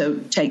 Mm-hmm. So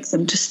take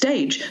them to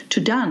stage,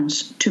 to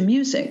dance, to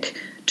music,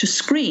 to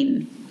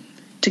screen,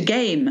 to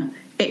game.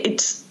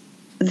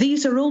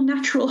 These are all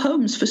natural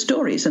homes for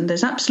stories, and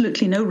there's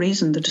absolutely no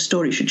reason that a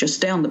story should just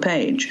stay on the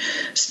page,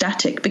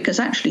 static, because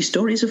actually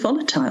stories are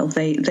volatile.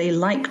 They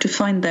like to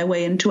find their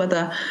way into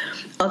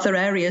other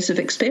areas of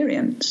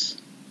experience.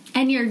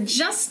 And you're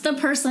just the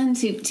person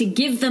to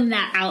give them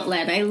that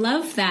outlet. I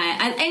love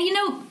that.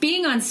 And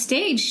being on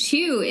stage,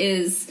 too,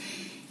 is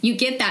you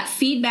get that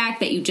feedback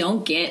that you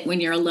don't get when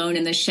you're alone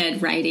in the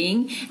shed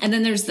writing. And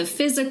then there's the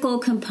physical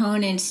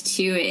component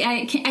to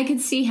it. I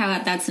could see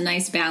how that's a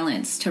nice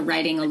balance to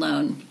writing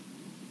alone.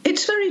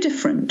 It's very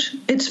different.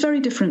 It's very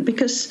different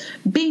because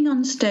being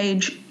on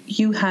stage,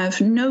 you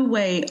have no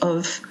way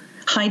of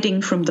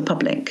hiding from the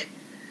public.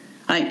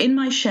 In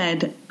my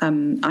shed,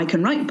 I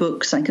can write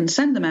books, I can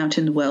send them out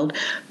in the world.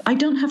 I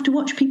don't have to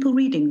watch people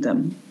reading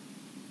them.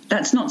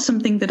 That's not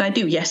something that I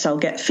do. Yes, I'll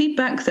get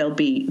feedback. There'll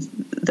be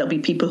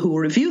people who will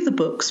review the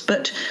books,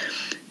 but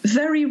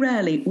very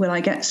rarely will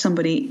I get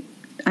somebody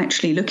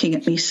actually looking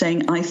at me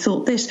saying, I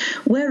thought this.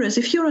 Whereas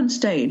if you're on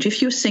stage,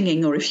 if you're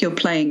singing or if you're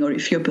playing or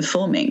if you're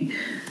performing,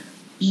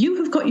 you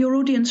have got your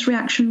audience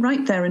reaction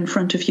right there in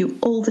front of you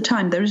all the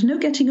time. There is no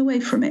getting away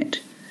from it.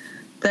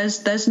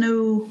 There's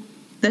no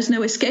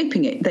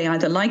escaping it. They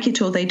either like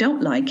it or they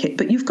don't like it,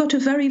 but you've got a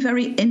very,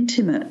 very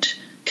intimate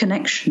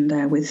connection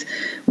there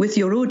with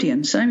your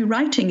audience. I mean,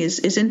 writing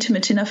is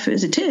intimate enough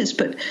as it is,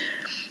 but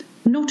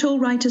not all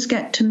writers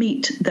get to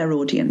meet their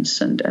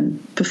audience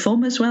and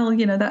perform as well.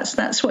 You know,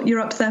 that's what you're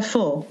up there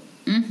for.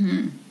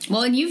 Mm-hmm.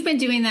 Well, and you've been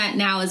doing that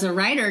now as a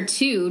writer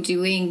too,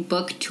 doing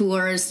book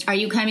tours. Are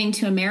you coming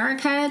to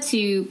America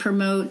to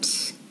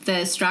promote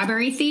The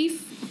Strawberry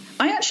Thief?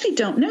 I actually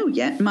don't know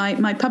yet.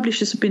 My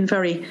publishers have been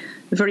very,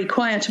 very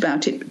quiet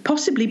about it,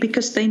 possibly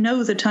because they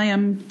know that I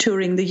am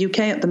touring the UK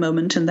at the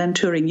moment and then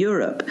touring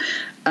Europe.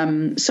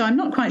 So I'm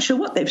not quite sure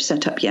what they've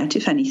set up yet,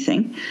 if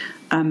anything.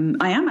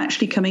 I am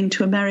actually coming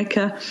to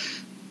America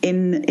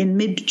in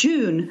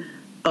mid-June,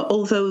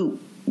 although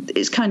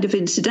it's kind of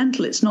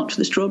incidental. It's not for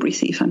The Strawberry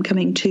Thief. I'm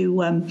coming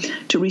to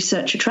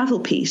research a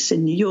travel piece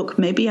in New York.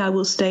 Maybe I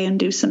will stay and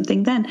do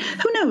something then.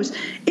 Who knows?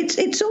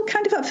 It's all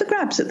kind of up for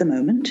grabs at the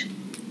moment.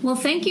 Well,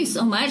 thank you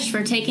so much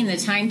for taking the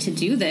time to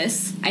do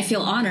this. I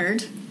feel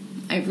honored.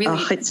 I really.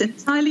 Oh, it's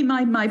entirely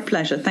my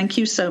pleasure. Thank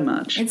you so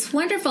much. It's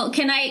wonderful.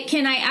 Can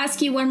I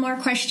ask you one more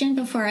question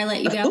before I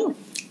let you go? Course.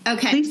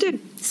 Okay. Please do.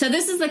 So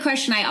this is the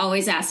question I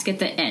always ask at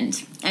the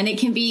end. And it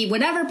can be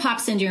whatever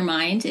pops into your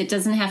mind. It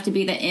doesn't have to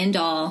be the end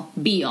all,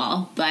 be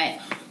all. But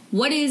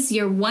what is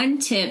your one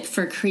tip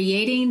for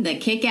creating the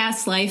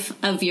kick-ass life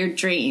of your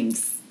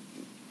dreams?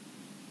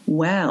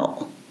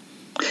 Well,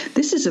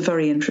 this is a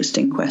very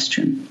interesting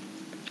question.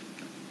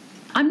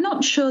 I'm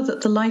not sure that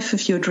the life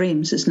of your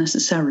dreams is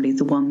necessarily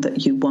the one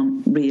that you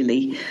want,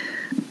 really.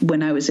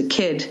 When I was a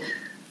kid,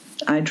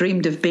 I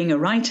dreamed of being a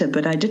writer,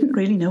 but I didn't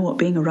really know what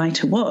being a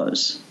writer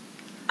was.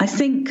 I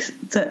think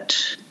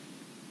that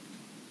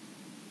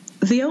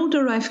the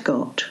older I've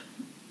got,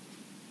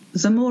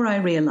 the more I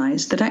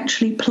realize that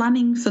actually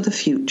planning for the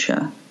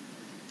future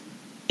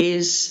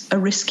is a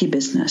risky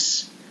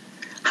business.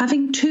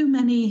 Having too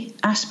many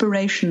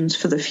aspirations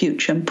for the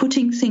future and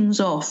putting things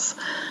off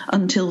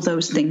until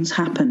those things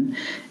happen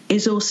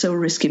is also a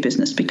risky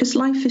business, because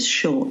life is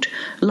short,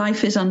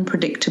 life is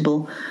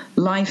unpredictable,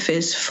 life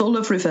is full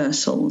of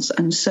reversals.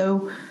 And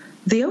so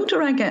the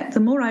older I get, the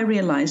more I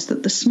realize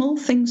that the small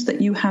things that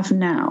you have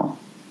now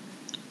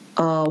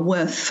are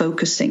worth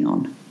focusing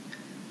on.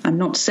 I'm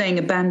not saying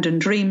abandon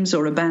dreams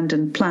or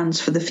abandon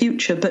plans for the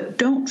future, but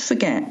don't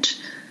forget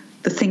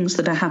the things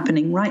that are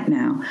happening right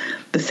now,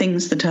 the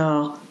things that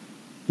are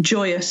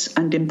joyous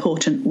and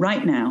important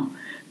right now,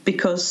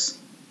 because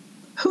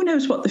who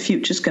knows what the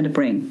future's going to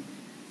bring.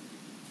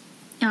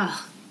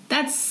 Oh,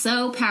 that's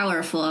so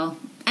powerful.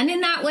 And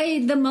in that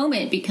way, the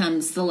moment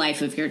becomes the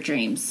life of your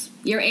dreams.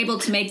 You're able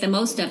to make the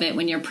most of it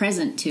when you're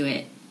present to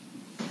it.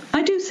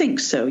 I do think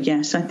so,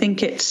 yes. I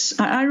think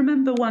I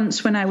remember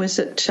once when I was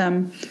at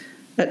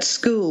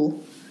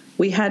school,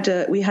 we had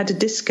a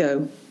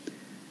disco.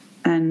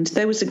 And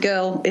there was a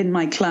girl in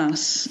my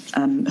class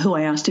who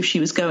I asked if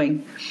she was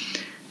going.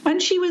 And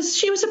she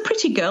was a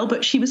pretty girl,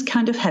 but she was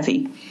kind of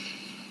heavy.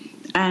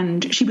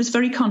 And she was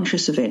very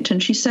conscious of it.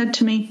 And she said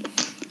to me,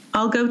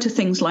 I'll go to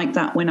things like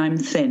that when I'm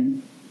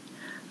thin.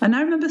 And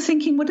I remember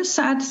thinking what a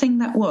sad thing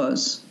that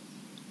was.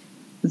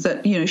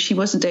 That, you know, she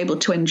wasn't able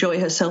to enjoy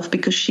herself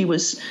because she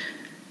was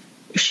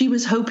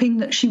hoping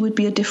that she would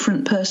be a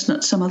different person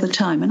at some other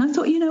time. And I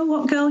thought, you know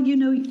what, girl,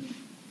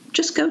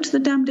 just go to the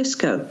damn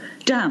disco.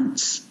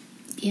 Dance.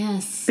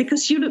 Yes.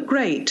 Because you look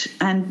great,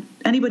 and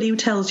anybody who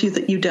tells you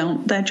that you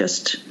don't, they're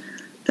just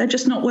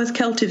not worth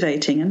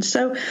cultivating. And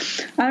so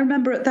I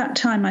remember at that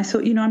time I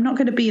thought, I'm not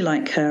going to be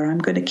like her. I'm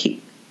going to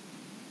keep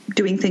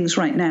doing things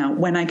right now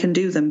when I can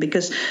do them,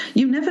 because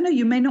you never know,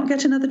 you may not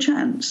get another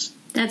chance.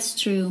 That's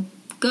true.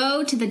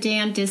 Go to the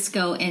damn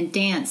disco and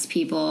dance,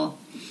 people.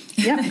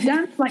 Yeah,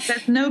 dance like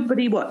there's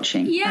nobody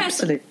watching.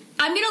 Yes. Absolutely.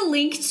 I'm going to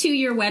link to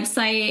your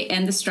website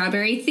and The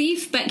Strawberry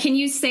Thief, but can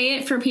you say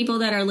it for people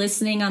that are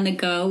listening on the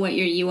go, what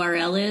your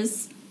URL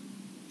is?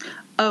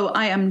 Oh,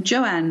 I am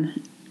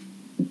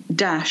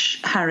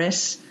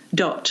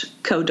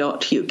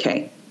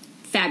joanne-harris.co.uk.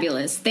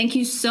 Fabulous. Thank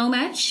you so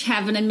much.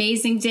 Have an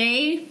amazing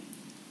day.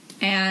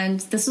 And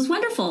this was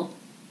wonderful.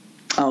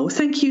 Oh,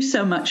 thank you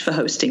so much for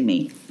hosting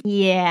me.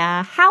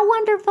 Yeah, how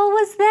wonderful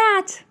was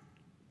that?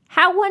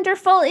 How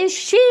wonderful is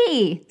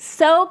she?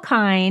 So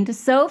kind,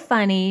 so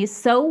funny,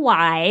 so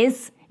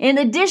wise, in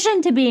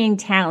addition to being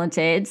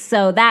talented.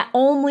 So that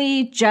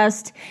only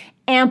just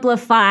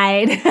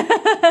amplified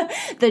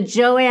the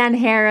Joanne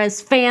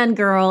Harris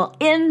fangirl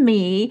in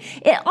me.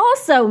 It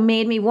also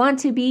made me want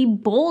to be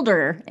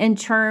bolder in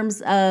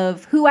terms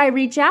of who I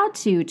reach out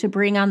to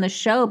bring on the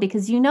show,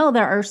 because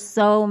there are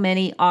so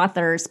many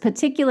authors,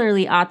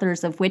 particularly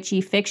authors of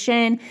witchy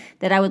fiction,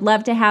 that I would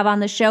love to have on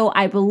the show.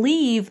 I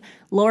believe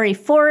Lori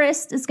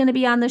Forrest is going to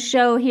be on the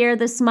show here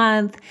this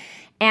month.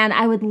 And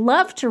I would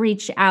love to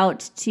reach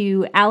out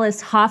to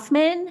Alice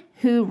Hoffman,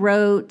 who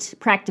wrote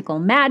Practical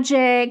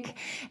Magic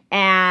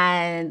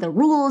and The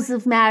Rules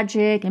of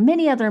Magic and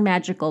many other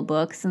magical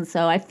books. And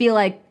so I feel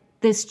like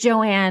this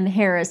Joanne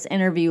Harris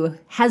interview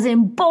has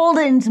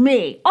emboldened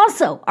me.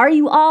 Also, are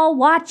you all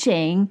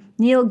watching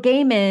Neil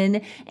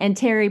Gaiman and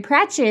Terry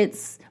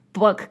Pratchett's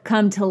book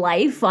come to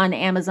life on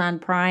Amazon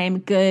Prime,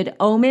 Good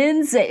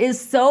Omens? It is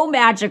so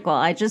magical.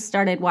 I just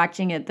started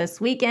watching it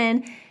this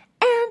weekend,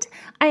 and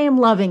I am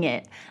loving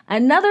it.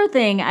 Another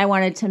thing I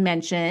wanted to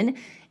mention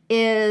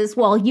is,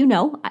 well, you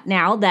know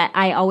now that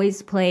I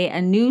always play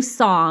a new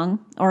song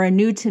or a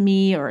new to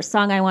me or a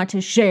song I want to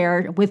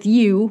share with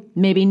you,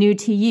 maybe new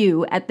to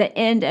you, at the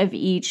end of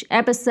each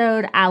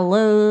episode. I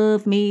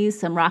love me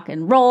some rock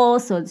and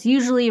roll, so it's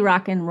usually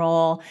rock and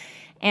roll.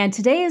 And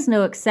today is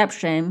no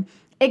exception,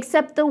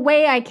 except the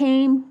way I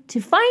came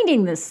to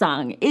finding this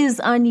song is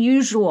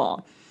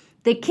unusual.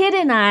 The kid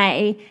and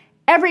I,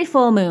 every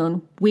full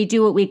moon, we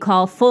do what we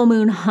call full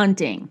moon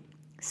hunting.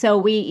 So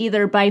we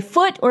either by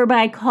foot or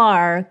by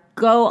car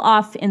go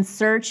off in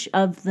search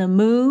of the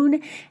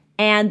moon,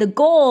 and the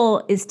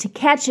goal is to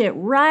catch it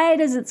right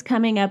as it's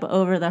coming up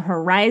over the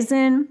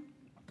horizon,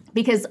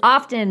 because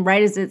often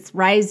right as it's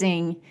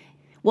rising,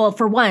 well,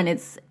 for one,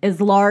 it's as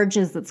large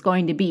as it's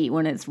going to be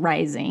when it's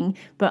rising,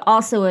 but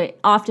also it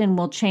often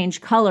will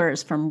change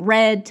colors from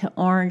red to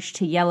orange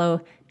to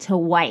yellow to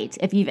white.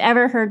 If you've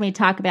ever heard me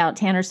talk about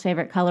Tanner's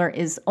favorite color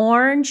is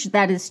orange,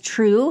 that is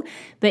true,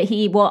 but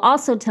he will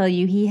also tell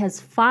you he has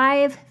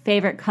 5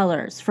 favorite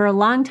colors. For a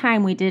long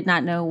time, we did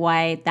not know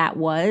why that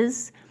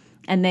was,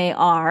 and they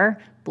are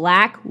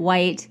black,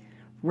 white,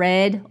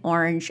 red,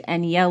 orange,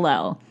 and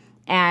yellow.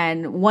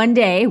 And one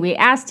day we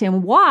asked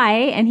him why,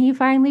 and he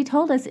finally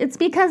told us it's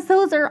because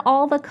those are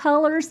all the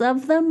colors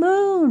of the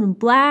moon.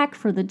 Black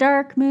for the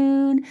dark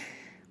moon,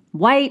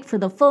 white for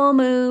the full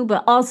moon,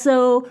 but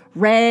also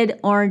red,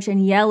 orange,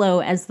 and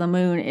yellow as the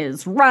moon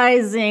is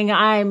rising.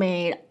 I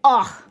mean,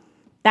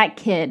 that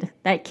kid,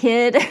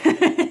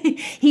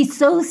 he's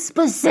so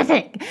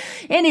specific.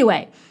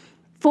 Anyway,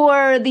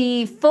 for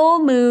the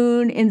full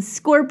moon in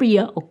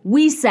Scorpio,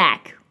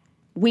 Wesak,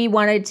 we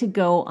wanted to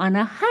go on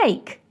a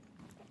hike.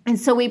 And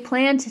so we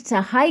planned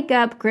to hike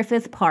up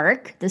Griffith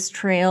Park, this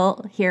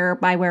trail here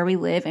by where we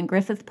live in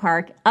Griffith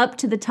Park, up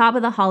to the top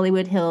of the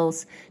Hollywood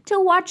Hills to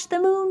watch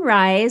the moon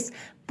rise.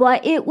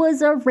 But it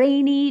was a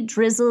rainy,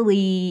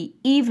 drizzly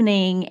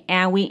evening,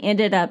 and we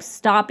ended up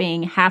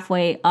stopping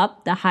halfway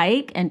up the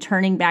hike and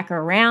turning back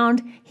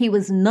around. He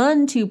was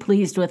none too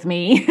pleased with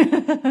me.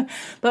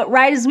 But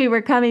right as we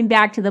were coming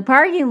back to the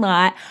parking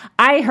lot,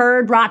 I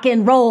heard rock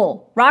and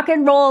roll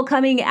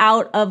coming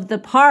out of the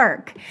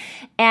park.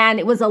 And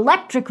it was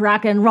electric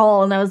rock and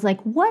roll. And I was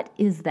like, what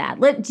is that?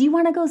 Do you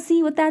want to go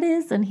see what that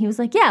is? And he was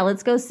like, yeah,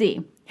 let's go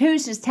see. He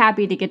was just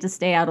happy to get to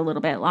stay out a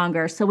little bit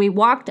longer. So we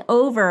walked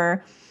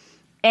over,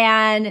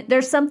 and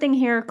there's something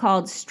here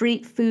called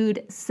street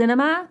food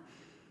cinema.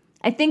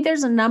 I think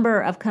there's a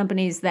number of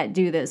companies that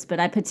do this, but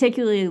I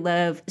particularly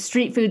love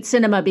street food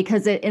cinema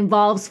because it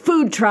involves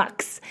food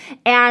trucks.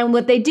 And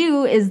what they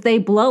do is they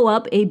blow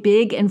up a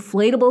big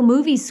inflatable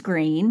movie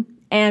screen,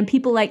 and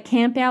people like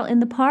camp out in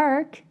the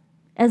park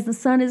as the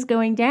sun is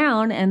going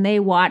down, and they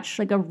watch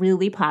like a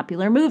really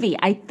popular movie.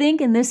 I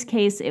think in this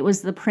case, it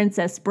was The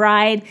Princess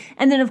Bride.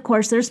 And then, of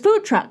course, there's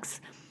food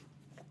trucks.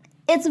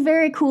 It's a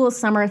very cool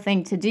summer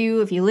thing to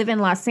do. If you live in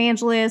Los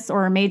Angeles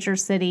or a major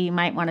city, you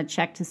might want to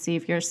check to see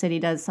if your city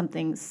does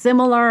something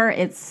similar.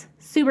 It's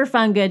super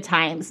fun, good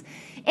times.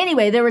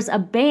 Anyway, there was a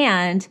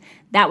band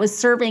that was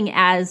serving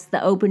as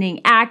the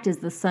opening act as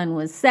the sun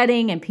was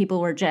setting and people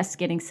were just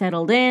getting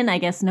settled in. I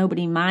guess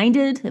nobody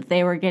minded if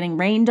they were getting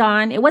rained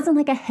on. It wasn't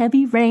like a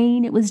heavy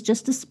rain. It was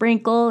just a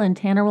sprinkle, and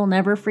Tanner will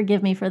never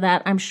forgive me for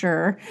that, I'm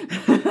sure.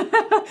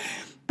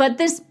 But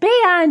this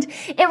band,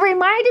 it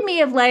reminded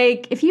me of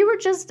like if you were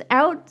just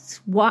out,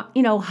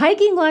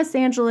 hiking Los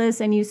Angeles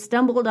and you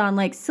stumbled on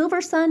like Silver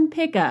Sun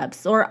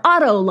Pickups or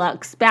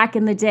Autolux back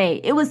in the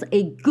day. It was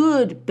a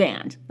good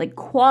band, like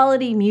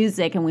quality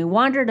music. And we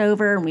wandered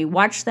over and we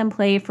watched them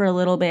play for a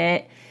little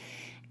bit.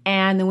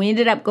 And then we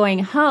ended up going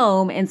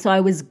home. And so I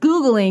was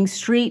Googling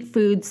street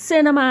food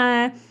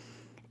cinema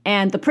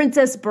and The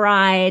Princess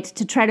Bride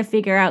to try to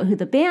figure out who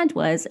the band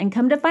was, and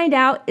come to find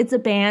out it's a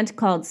band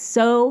called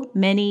So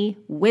Many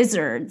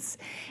Wizards.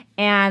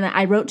 And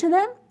I wrote to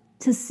them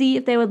to see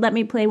if they would let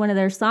me play one of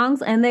their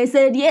songs, and they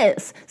said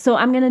yes. So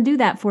I'm going to do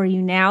that for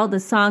you now.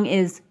 The song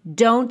is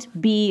Don't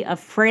Be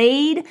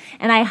Afraid,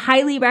 and I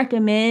highly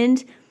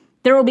recommend.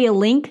 There will be a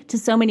link to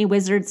So Many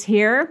Wizards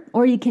here,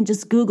 or you can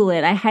just Google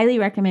it. I highly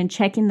recommend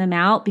checking them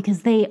out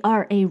because they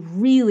are a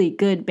really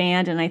good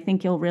band, and I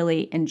think you'll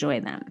really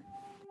enjoy them.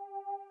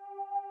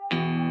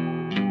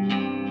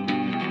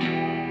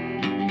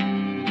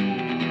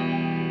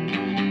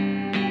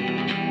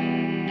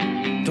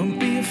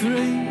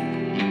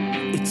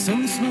 It's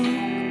only smoke.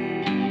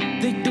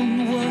 They don't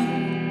know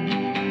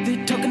what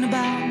they're talking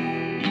about.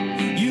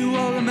 You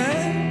are a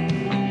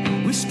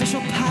man with special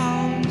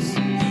powers.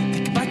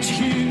 Think about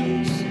your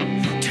heels,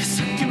 just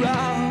suck your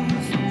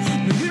hours.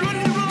 Maybe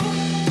run the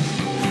road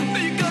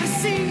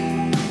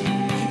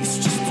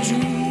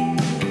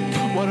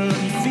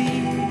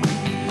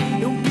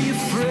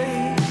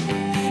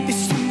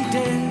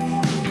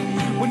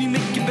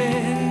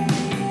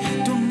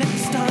bed. Don't let the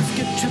stars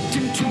get trapped